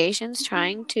multiple occasions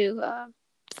trying to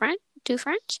do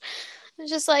French.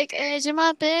 It's just like, je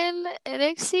m'appelle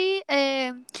Alexis,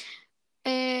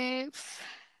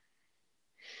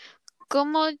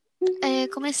 comment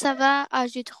ça va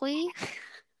aujourd'hui?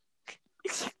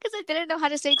 Because I didn't know how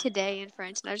to say today in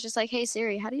French, and I was just like, "Hey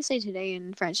Siri, how do you say today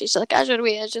in French?" She's like,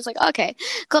 "Aujourd'hui." I was just like, "Okay,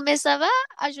 comment ça va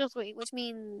aujourd'hui," which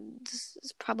means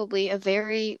probably a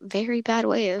very, very bad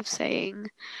way of saying,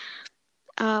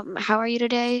 "How are you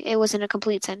today?" It wasn't a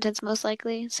complete sentence, most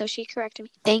likely. So she corrected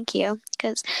me. Thank you,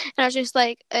 and I was just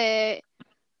like,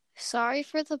 sorry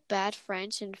for the bad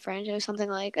French in French, or something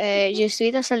like, "Je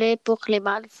suis désolée pour les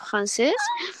mal français."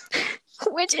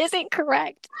 Which isn't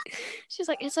correct. She's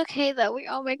like, it's okay though. We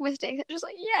all make mistakes. I'm just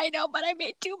like, yeah, I know, but I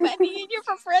made too many, and you're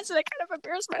from France, and I kind of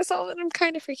embarrassed myself, and I'm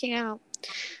kind of freaking out.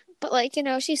 But like,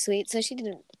 she's sweet, so she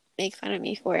didn't make fun of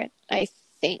me for it. I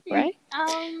think, right?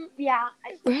 Yeah.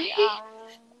 Right?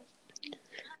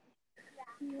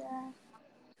 Yeah.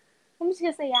 I'm just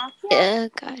gonna say yeah.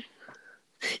 God.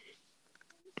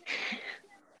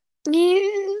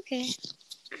 Yeah. Okay.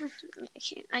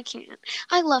 I can't.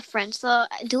 I love French, though.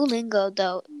 Duolingo,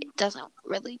 though, it doesn't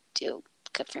really do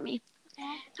good for me.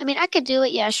 I mean, I could do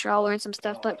it, yeah, sure, I'll learn some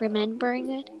stuff, but remembering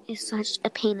it is such a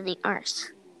pain in the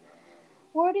arse.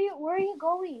 Where are you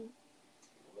going?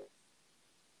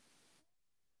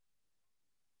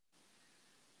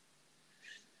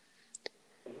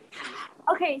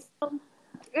 Okay, so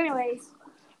anyways.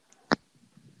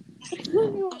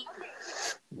 Anyways.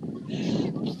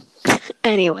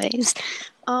 Anyways.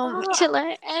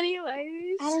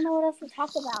 Anyways. I don't know what else to talk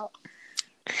about.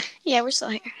 Yeah, we're still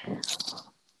here.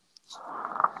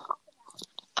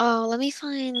 Oh, let me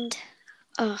find.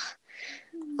 Oh,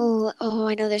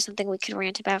 I know there's something we could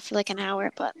rant about for like an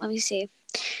hour, but let me see.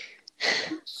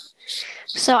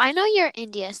 So I know you're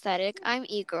indie aesthetic. I'm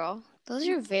e-girl. Those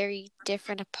are very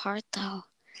different apart, though.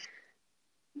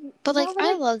 But like,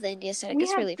 I love the indie aesthetic.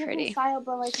 It's really pretty. We have style,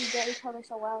 but like we get each other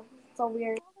so well. It's so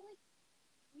weird.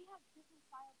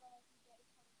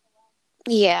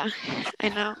 Yeah, I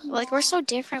know. Like, we're so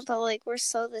different, but like we're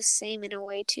so the same in a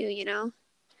way too.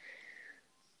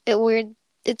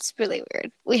 It's really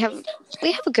weird. We have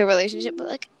a good relationship, but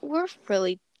like we're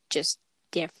really just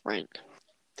different.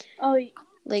 Oh,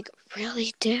 like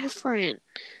really different.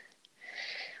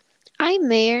 I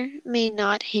may or may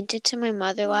not hinted to my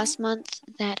mother last month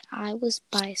that I was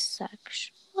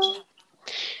bisexual.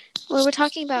 We were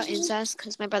talking about incest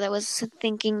because my brother was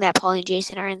thinking that Paul and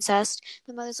Jason are incest.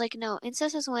 My mother's like, no,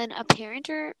 incest is when a parent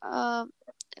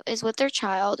is with their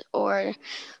child, or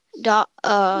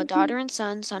daughter and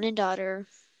son and daughter,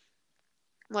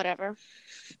 whatever.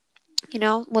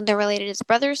 When they're related as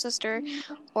brother or sister,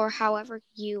 or however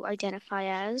you identify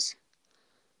as.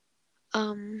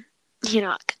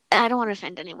 I don't want to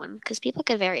offend anyone because people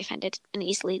get very offended and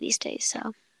easily these days.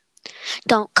 So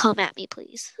don't come at me,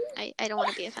 please. I don't want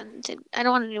to be offended. I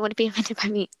don't want anyone to be offended by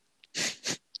me.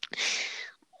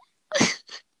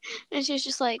 And she's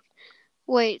just like,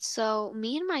 wait, so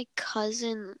me and my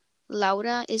cousin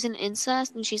Laura is an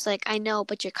incest? And she's like, I know,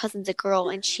 but your cousin's a girl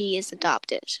and she is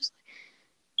adopted. She's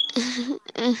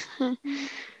like,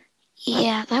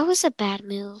 yeah, that was a bad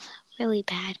move. Really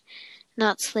bad.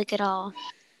 Not slick at all.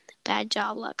 Bad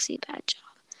job, Lexi. Bad job.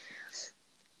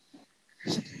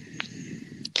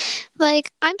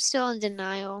 Like, I'm still in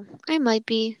denial. I might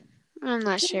be. I'm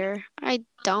not sure. I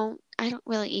don't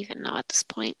really even know at this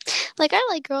point. Like, I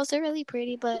like girls. They're really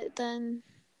pretty, but then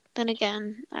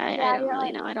again, I don't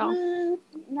really know at all.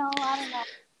 No, I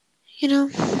don't know.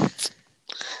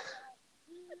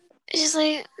 It's just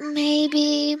like,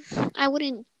 maybe I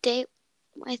wouldn't date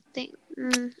I think. I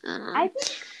don't know. I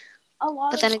think a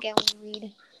lot. But then again, when you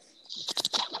read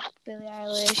Billie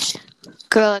Eilish,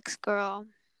 Girl X Girl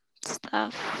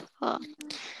stuff,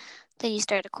 then you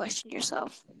start to question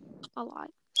yourself a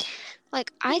lot.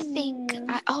 Like, I think.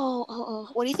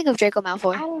 What do you think of Draco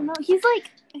Malfoy? I don't know. He's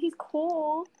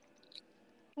cool.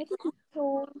 I think he's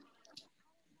cool.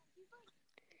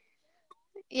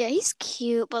 Yeah, he's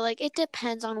cute, but like it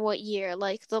depends on what year.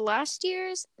 Like the last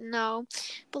years, no,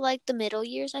 but like the middle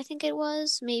years, I think it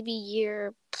was maybe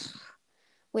year.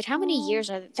 Wait, how many years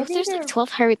are there? I think There's like there are 12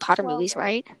 Harry Potter 12, movies,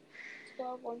 right?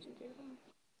 12, 1, 2, 3,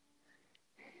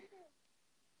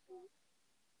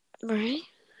 4. Right?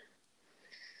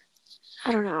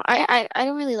 I don't know. I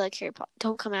don't really like Harry Potter.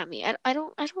 Don't come at me. I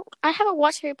haven't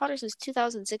watched Harry Potter since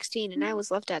 2016, and I was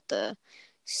left at the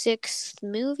 6th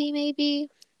movie, maybe,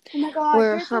 Oh my god,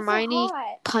 where Draco's so Hermione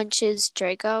hot. punches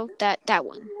Draco. That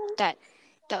one. That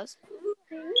was.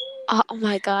 Oh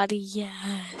my god,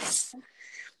 yes.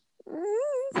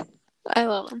 I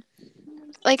love him.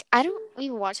 Like, I don't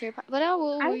even watch Harry Potter, but I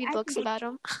will read books about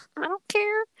him. I don't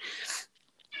care.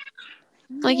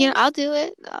 Like, I'll do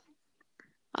it.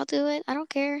 I'll do it. I don't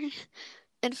care.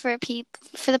 And for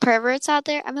the perverts out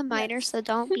there, I'm a minor, so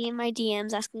don't be in my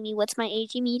DMs asking me what's my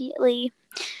age immediately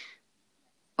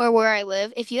or where I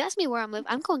live. If you ask me where I live,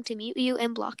 I'm going to mute you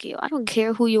and block you. I don't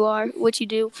care who you are, what you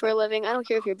do for a living. I don't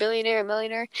care if you're a billionaire or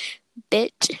millionaire,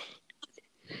 bitch.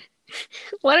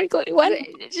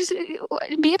 Just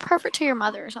be a pervert to your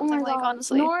mother or something. Oh my God.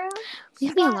 Honestly, Nora,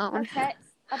 leave me alone. A text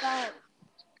about,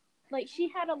 like, she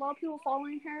had a lot of people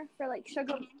following her for like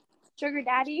sugar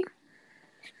daddy,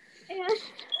 and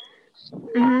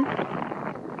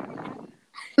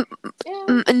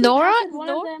Nora, one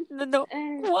of them, no,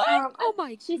 and what? Oh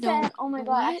my! She said, "Oh my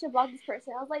God, I should block this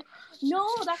person." I was like, "No,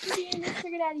 that could be in the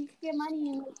sugar daddy. You could get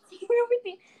money and like,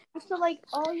 everything." I was like,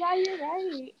 "Oh yeah, you're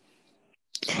right."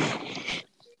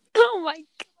 Oh my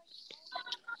god.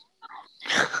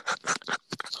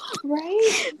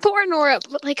 Right? Poor Nora.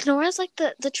 But like Nora's like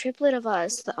the triplet of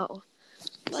us though.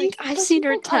 Like I've seen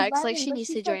her text. 11, like she needs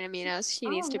to join Aminos. She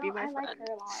needs to be my friend. I like her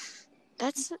a lot.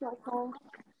 That's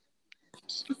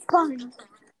it's fun.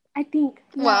 I think.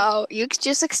 Yeah. Wow, you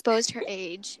just exposed her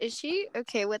age. Is she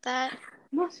okay with that?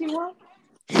 No, she won't.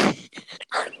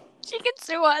 She can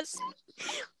sue us.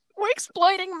 We're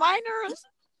exploiting minors.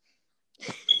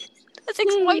 That's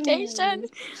exploitation.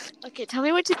 Okay, tell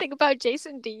me what you think about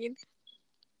Jason Dean.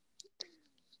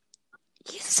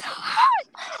 He's so hot.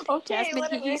 Okay,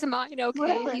 Jasmine, he's mine. Okay,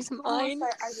 whatever. He's mine.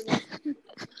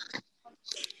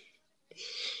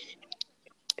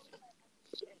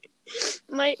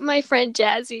 My friend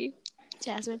Jasmine,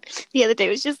 the other day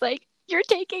was just like, "You're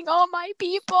taking all my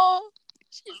people."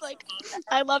 She's like,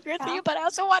 "I love your theme, but I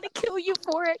also want to kill you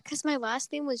for it." Because my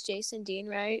last name was Jason Dean,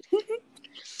 right?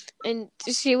 And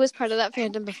she was part of that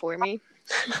fandom before me.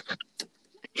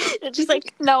 And she's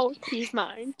like, "No, he's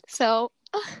mine." So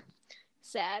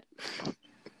sad.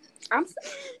 I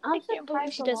can't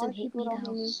believe she doesn't hate me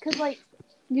though. Because like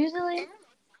usually,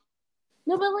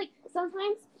 no, but like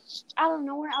sometimes out of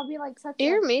nowhere I'll be like such.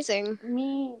 You're amazing.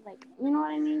 Me, like, you know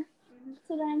what I mean,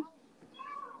 to them,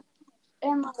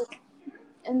 and like,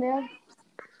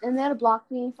 and they'll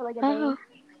block me for like a day.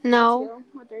 No,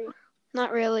 2 or 3.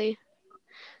 Not really.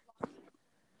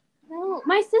 No,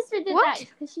 my sister did that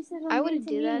because she said I wouldn't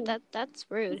do that. That's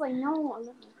rude. I was like,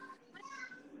 no.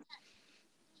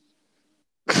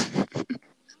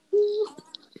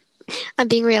 I'm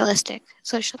being realistic,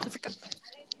 so shut the frick up.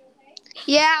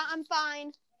 Yeah, I'm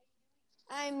fine.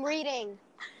 I'm reading.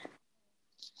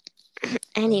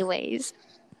 Anyways.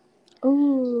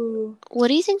 Ooh. What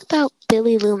do you think about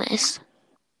Billy Loomis?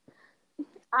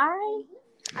 I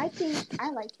think I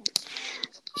like him.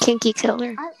 Kinky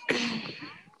killer.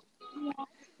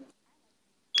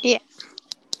 Yeah.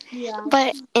 Yeah.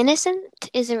 But innocent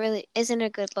isn't a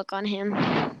good look on him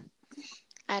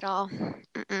at all.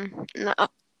 No.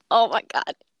 Oh my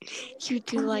god. You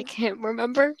do like him,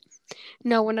 remember?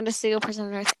 No, we're not a single person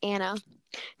on earth. Anna.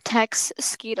 Text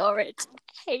Skeet Ulrich.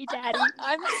 Hey daddy,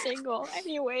 I'm single.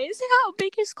 Anyways, how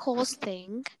big is Cole's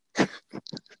thing?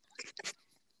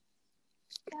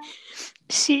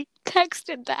 She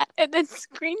texted that and then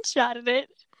screenshotted it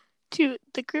to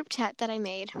the group chat that I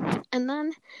made. And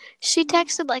then she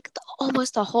texted like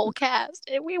almost the whole cast.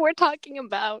 And we were talking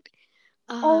about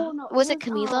was it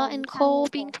Camila and Cole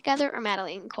being together or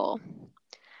Madeline and Cole?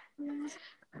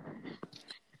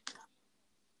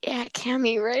 Yeah,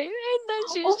 Cammy, right? And then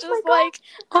she's just like,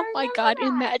 oh my god,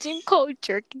 imagine Cole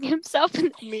jerking himself in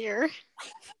the mirror.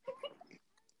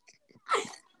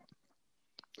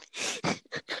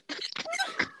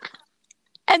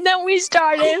 And then we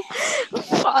started.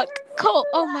 Fuck. Cole.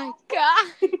 Oh my god.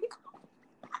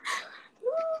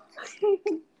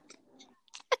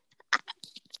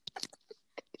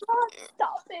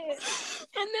 Stop it.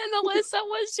 And then Alyssa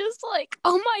was just like,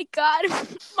 oh my god,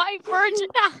 my virgin.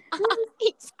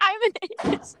 I'm an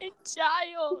innocent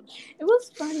child. It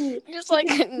was funny. Just like,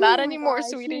 Oh not my anymore, gosh,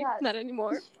 sweetie. yeah. Not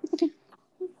anymore.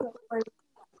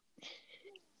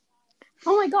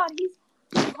 Oh my god, he's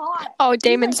hot. Oh,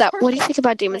 Damon He's like, what do you think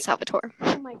about Damon like, Salvatore?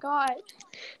 Oh my god.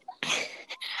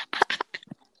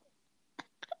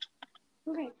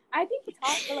 Okay, I think he's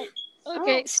hot, but like.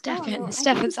 Okay, Oh, Stefan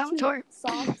Stefan Salvatore.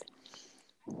 Soft.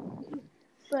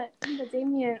 But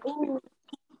Damien, ooh.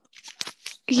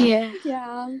 Yeah.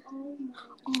 Yeah.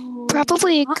 Oh.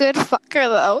 Probably a good fucker,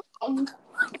 though. Oh.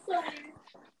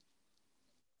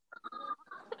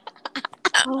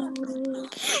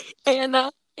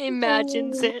 Anna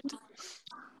imagines it.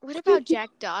 What about Jack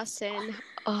Dawson?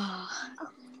 Oh,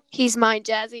 he's mine,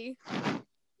 Jazzy.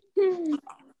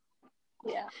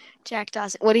 Yeah. Jack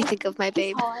Dawson. What do you think of my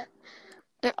babe? He's hot.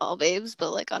 They're all babes,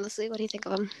 but like honestly, what do you think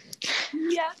of them?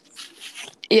 Yeah.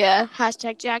 Yeah.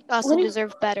 Hashtag Jack Dawson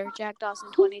deserves better. Jack Dawson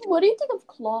 2020. What do you think of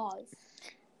Claus?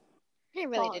 He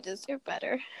really did deserve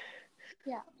better.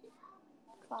 Yeah.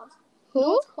 Claus. Who?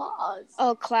 No, it's Claus.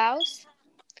 Oh, Klaus?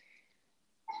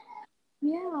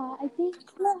 Yeah, I think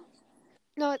Claus.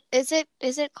 No, is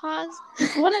it Klaus?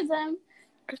 One of them.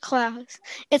 Or Klaus?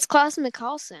 It's Klaus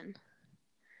McCallson.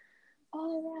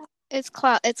 Oh yeah. It's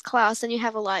Klaus, and you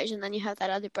have Elijah, and then you have that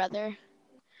other brother.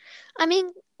 I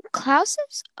mean, Klaus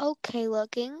is okay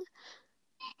looking.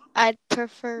 I'd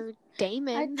prefer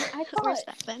Damon or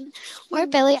Stefan or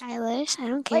Billie Eilish. I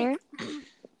don't care.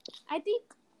 Like,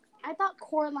 I thought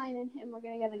Coraline and him were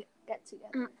gonna get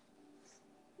together.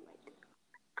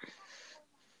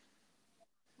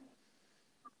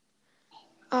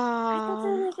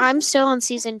 I'm still on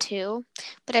season 2,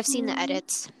 but I've seen the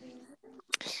edits.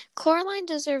 Coraline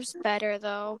deserves better,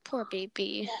 though. Poor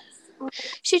baby.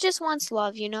 She just wants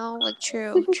love, you know? Like,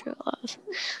 true love.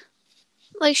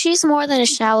 Like, she's more than a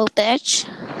shallow bitch.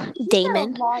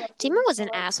 Damon was an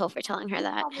asshole for telling her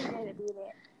that.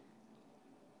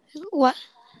 What?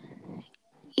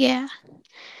 Yeah.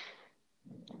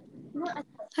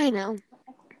 I know.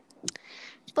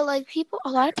 But, like, a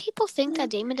lot of people think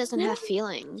that Damon doesn't have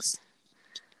feelings.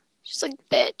 She's like,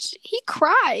 bitch, he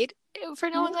cried for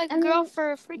knowing like a girl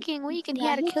for a freaking week, and he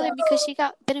had to kill her because she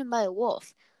got bitten by a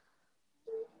wolf.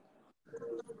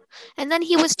 And then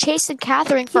he was chasing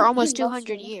Catherine for almost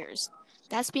 200 years.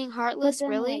 That's being heartless, then,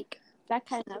 really? Like, that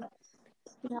kind of.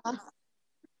 Yeah.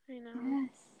 I know. Yes.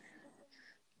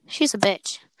 She's a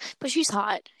bitch, but she's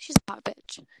hot. She's a hot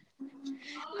bitch.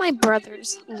 My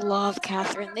brothers love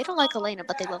Catherine. They don't like Elena,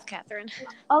 but they love Catherine.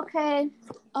 Okay.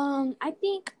 I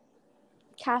think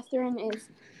Catherine is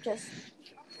just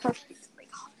perfect.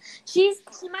 She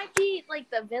might be like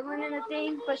the villain in the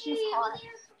thing, but she's hot.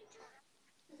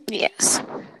 Yes.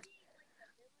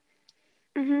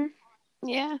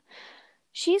 Yeah.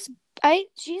 She's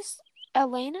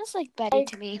Elena's like Betty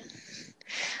to me.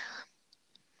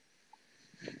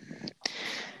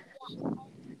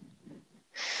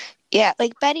 Yeah,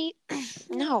 like Betty.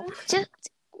 No, just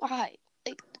why?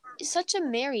 Like, such a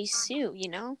Mary Sue, you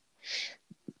know?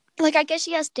 Like, I guess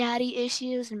she has daddy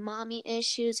issues and mommy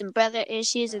issues and brother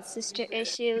issues and sister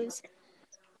issues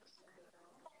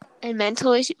and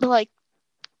mental issues, but like,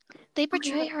 they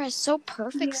portray her as so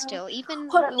perfect still, even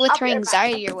with her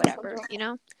anxiety or whatever, you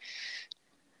know?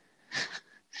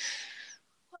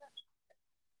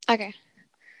 Okay.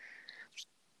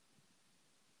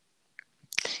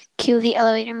 Cue the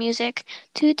elevator music.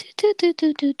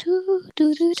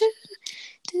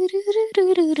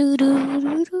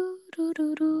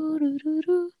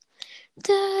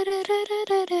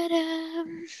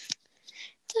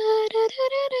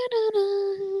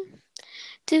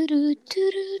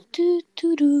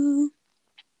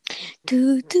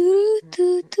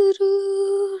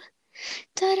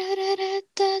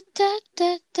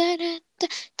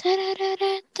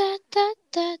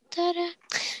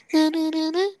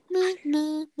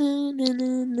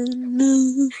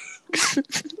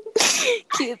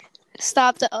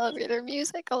 Stop the elevator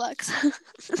music, Alexa.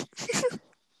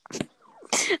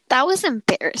 That was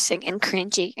embarrassing and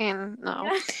cringy, and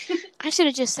no. I should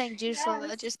have just sang Juice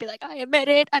WRLD. Just be like, I admit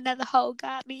it, another hoe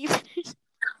got me.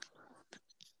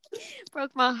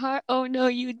 Broke my heart. Oh no,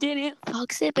 you didn't.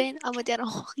 Fuck sipping. I'm a dead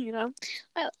hole. You know,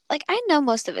 I know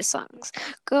most of his songs.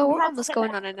 Girl, we're almost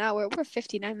going on an hour. We're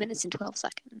 59 minutes and 12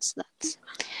 seconds.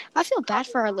 I feel bad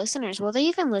for our listeners. Will they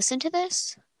even listen to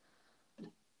this?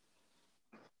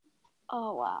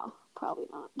 Oh wow, Probably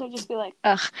not. They'll just be like,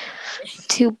 ugh,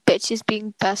 two bitches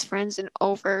being best friends and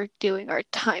overdoing our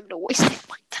time to waste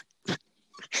my time.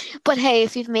 But hey,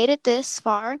 if you've made it this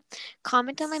far,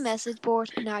 comment on my message board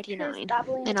 99,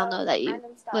 and I'll know that you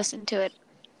listened to it.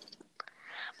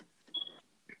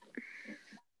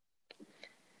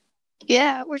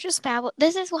 Yeah, we're just babbling.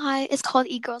 This is why it's called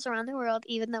E-Girls Around the World,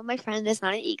 even though my friend is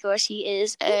not an e-girl. She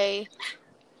is a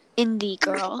indie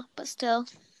girl, but still,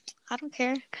 I don't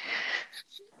care.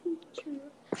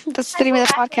 That's the name of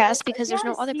the podcast because there's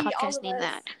no other podcast named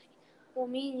that. Well,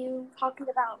 me and you talking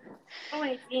about so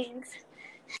many things.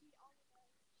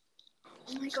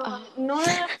 Oh my god.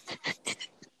 Nora.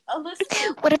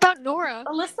 Alyssa. What about Nora?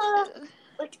 Alyssa,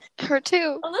 like, her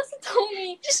too. Alyssa told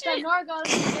me that Nora got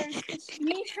us there.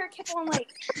 Me and her kept on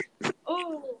like,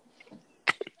 oh.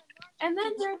 And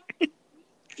then there,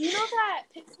 you know that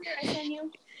picture I sent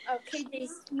you of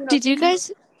KJ's. Did you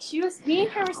guys? Me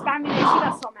and her were spamming and she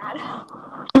got so mad.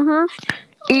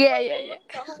 Yeah.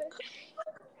 God.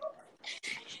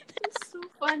 It's so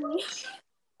funny.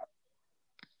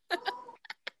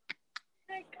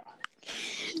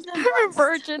 Her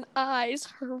virgin eyes.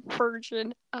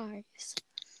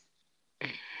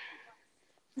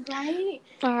 Right?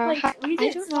 I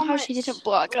don't know how she didn't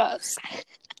block us.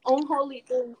 Unholy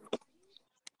thing.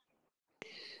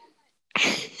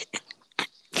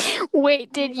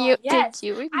 Wait, did you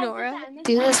ignore her?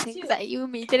 Do the things that you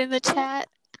and me did in the chat?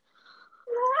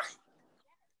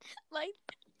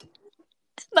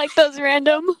 Like those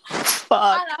random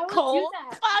fuck Cole,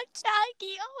 fuck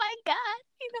Chucky, oh my god,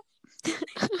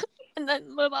 and then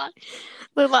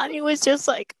Lilani was just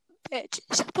like, bitch,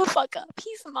 shut the fuck up,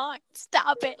 he's mine,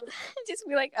 stop it. Just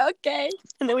be like, okay.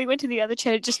 And then we went to the other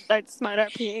chat and just started smart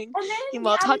RPing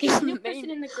while talking to the main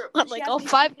in the group. On like all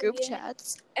 5 group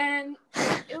chats. And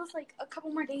it was like a couple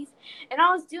more days, and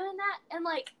I was doing that, and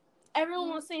like everyone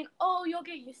was saying, oh, you'll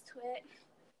get used to it.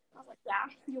 I was like, yeah,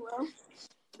 you will.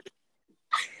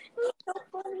 It was so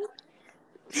funny.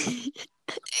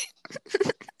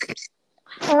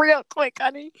 Real quick,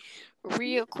 honey.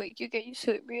 Real quick. You get used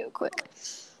to it real quick.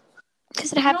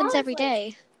 Because it happens every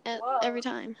day. Every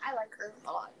time. I like her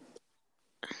a lot.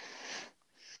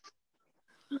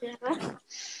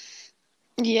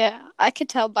 Yeah, I could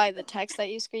tell by the text that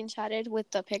you screenshotted with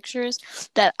the pictures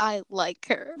that I like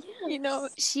her. Yes. You know,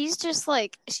 she's just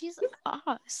like, she's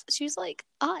us. She's like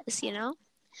us, you know?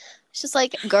 She's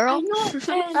like, girl,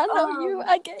 I know you,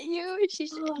 I get you.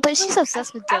 But she's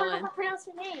obsessed with Dylan. I don't know how to pronounce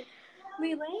her name.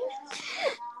 Lilane?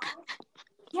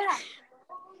 Yeah.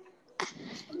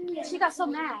 She got so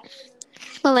mad.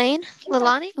 Lilane?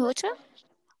 Lilani? Which one?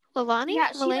 Lilani?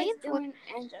 Yeah, Lilane? Likes Dylan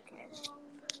and Jughead.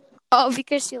 Oh,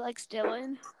 because she likes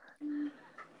Dylan.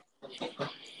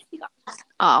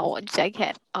 Oh,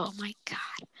 Jughead. Oh my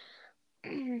god.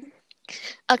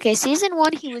 Okay, season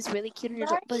 1 he was really cute and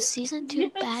adult, but season 2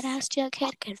 badass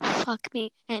Jughead can fuck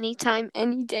me anytime,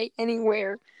 any day,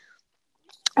 anywhere.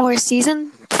 Or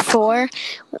season 4,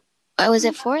 was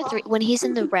it 4 or 3? When he's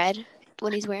in the red,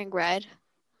 when he's wearing red.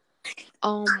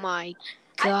 Oh my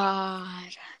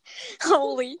god.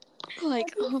 Holy.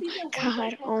 Like, oh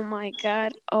my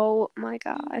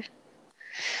god.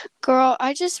 Girl,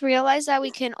 I just realized that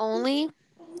we can only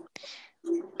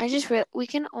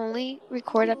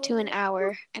record up to an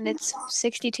hour, and it's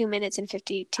 62 minutes and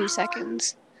 52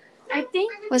 seconds. I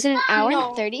think. Was it an hour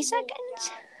and 30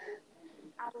 seconds?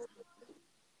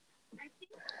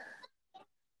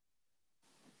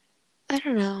 I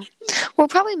don't know. We'll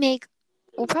probably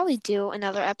do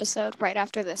another episode right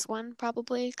after this one,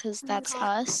 probably, because that's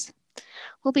us.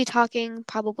 We'll be talking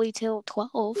probably till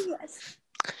 12. Yes.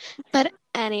 But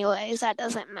anyways, that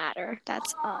doesn't matter.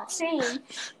 That's us. Same.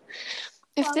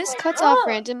 If this cuts off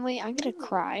randomly, I'm gonna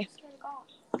cry.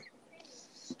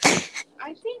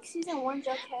 I think season 1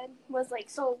 Jughead was like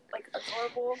so like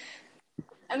adorable.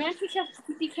 I mean,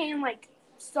 he became like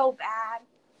so bad.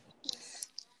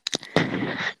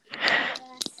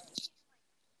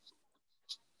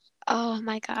 Oh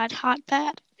my god, hot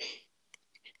bad.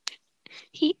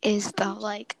 He is though,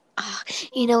 like,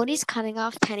 you know when he's cutting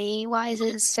off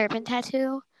Pennywise's serpent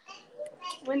tattoo?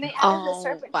 When they added the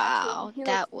serpent tattoo, he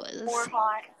that was more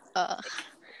hot.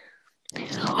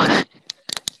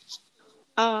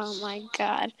 Oh my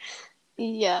god.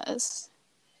 Yes.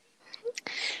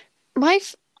 My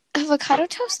avocado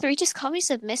toast 3 just called me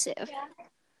submissive. Yeah.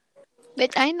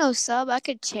 But I know sub, I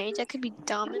could change. I could be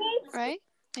dominant, right?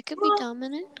 I could be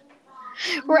dominant.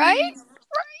 Right?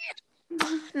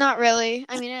 Not really.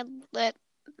 I mean, I let...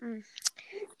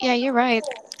 Yeah, you're right.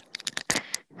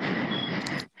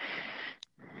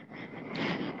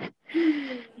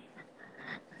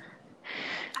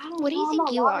 What do you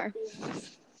think you are?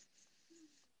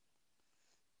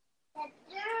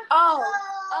 Oh,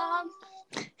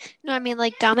 No, I mean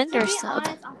like diamond or to be sub.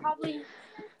 honest, I'm probably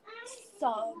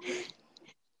sub.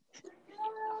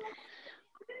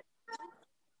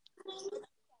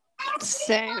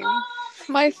 Same.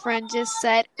 My friend just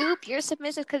said, "Oop, you're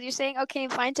submissive because you're saying okay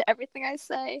and fine to everything I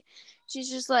say." She's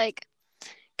just like,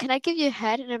 "Can I give you a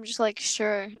head?" And I'm just like,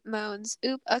 "Sure." Moans.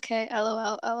 Oop. Okay.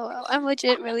 LOL. LOL. I'm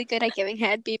legit really good at giving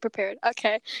head. Be prepared.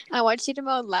 Okay. I want you to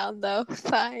moan loud though.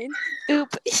 Fine.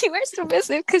 Oop. You are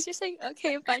submissive because you're saying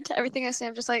okay and fine to everything I say.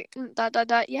 I'm just like dot dot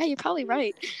dot. Yeah, you're probably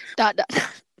right. Dot dot.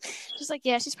 Just like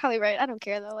yeah, she's probably right. I don't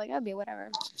care though. Like I'd be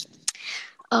whatever.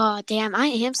 Oh damn, I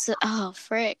am so. Oh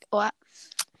frick. What?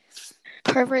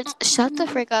 Perverts, shut the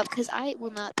frick up, because I will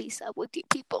not be sub with you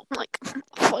people. I'm like,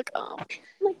 fuck off.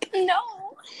 Like,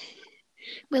 no.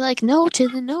 We're like, no to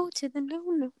the no to the no,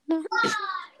 no, no.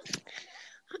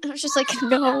 I was just like,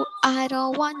 no, I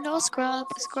don't want no scrub.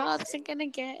 Scrubs ain't gonna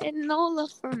get no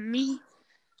love from me.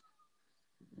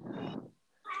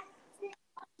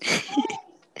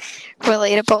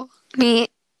 Relatable. Me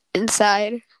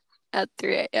inside at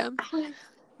 3 a.m.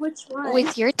 Which one?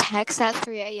 With your text at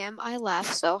 3 a.m., I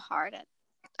laugh so hard at.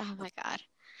 Oh my god.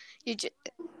 You just.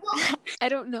 I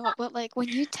don't know, but like when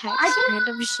you text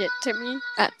random shit to me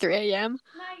at 3 a.m.,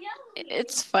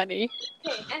 it's funny.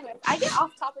 Okay, anyway, I get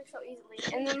off topic so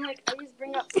easily, and then like I just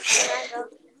bring up random.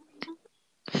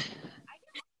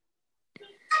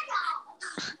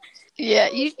 Yeah,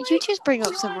 you just bring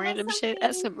up some random shit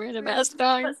at some random ass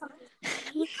time.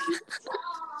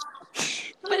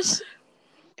 But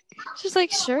she's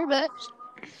like, sure, bitch.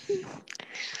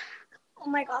 Oh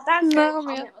my god, that No, fairy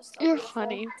man, comment was so you're beautiful.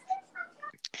 funny.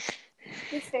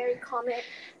 Your fairy comment.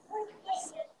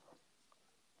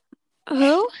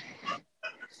 Who?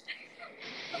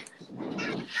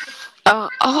 That.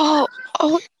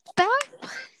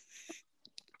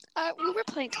 We were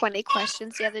playing 20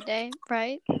 questions the other day,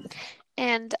 right?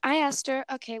 And I asked her,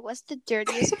 okay, what's the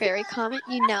dirtiest fairy comment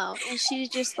you know? And she's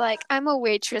just like, I'm a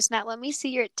waitress. Now let me see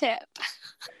your tip.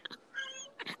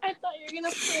 I thought you were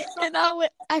gonna play And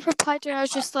I replied to her, I was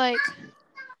just like,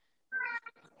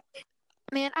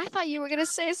 man, I thought you were gonna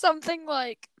say something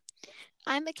like,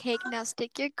 I'm a cake, now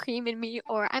stick your cream in me,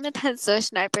 or I'm a pencil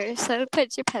sniper, so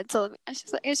put your pencil in me. I was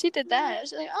just like, and she did that. I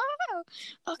was like, oh,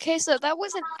 okay, so that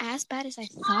wasn't as bad as I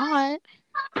thought.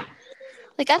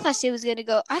 Like, I thought you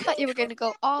were gonna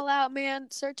go all out, man.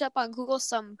 Search up on Google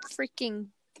some freaking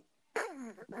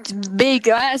big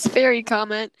ass fairy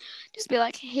comment. Just be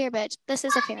like, here, bitch, this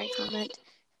is a fairy comment.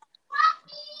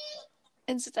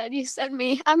 Instead, you send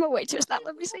me, I'm a waitress, not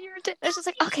let me say your tip. It's just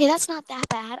like, okay, that's not that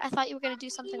bad. I thought you were gonna do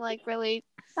something like really.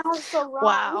 That was so wrong.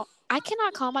 Wow. I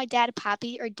cannot call my dad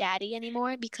Poppy or Daddy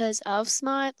anymore because of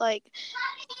Smut. Like,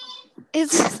 it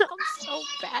sounds so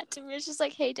bad to me. It's just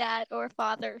like, hey, Dad, or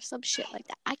Father, or some shit like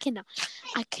that. I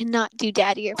cannot do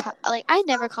Daddy or Poppy. Like, I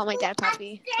never call my dad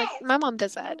Poppy. Like, my mom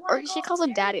does that. Or she calls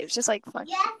him Daddy. It's just like, fuck.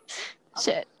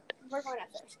 Shit. We're going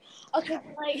upstairs. Okay,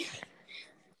 like.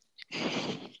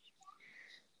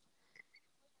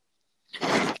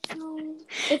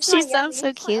 She sounds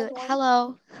so cute.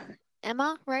 Hello.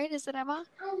 Emma, right? Is it Emma?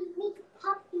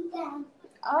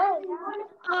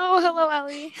 Oh, hello,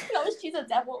 Ellie. No, she's a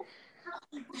devil.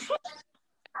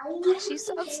 She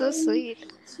sounds so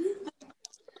sweet.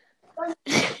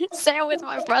 Same with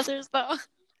my brothers, though.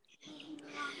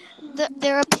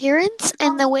 Their appearance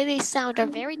and the way they sound are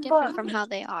very different from how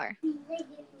they are.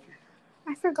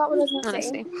 I forgot what I was gonna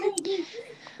say.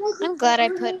 I'm glad I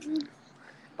put.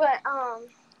 But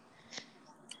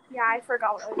yeah, I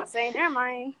forgot what I was gonna say. Never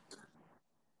mind.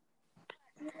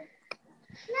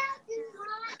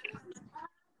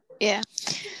 Yeah.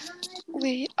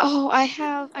 Wait. Oh,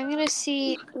 I'm gonna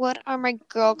see what are my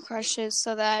girl crushes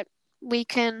so that we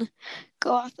can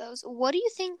go off those. What do you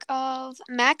think of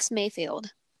Max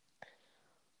Mayfield?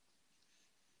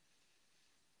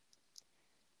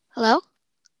 Hello?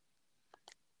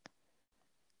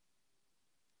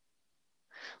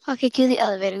 Okay, cue the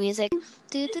elevator music.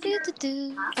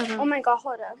 Oh my god,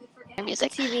 hold up.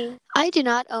 Music. TV. I do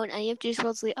not own any of Juice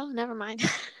WRLD's. Oh, never mind.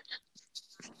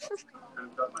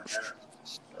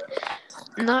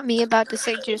 Not me about to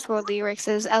say Juice WRLD lyrics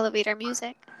as elevator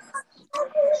music.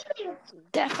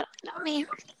 Definitely not me.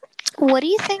 What do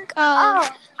you think of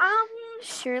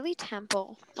Shirley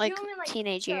Temple? Like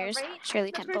teenage years,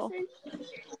 Shirley Temple.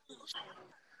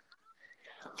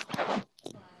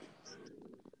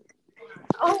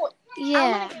 Oh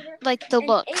yeah, like the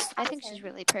looks. I think she's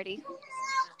really pretty.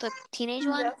 The teenage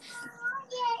one.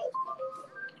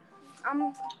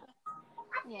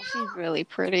 Yeah, she's really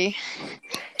pretty.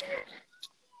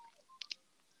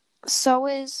 So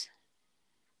is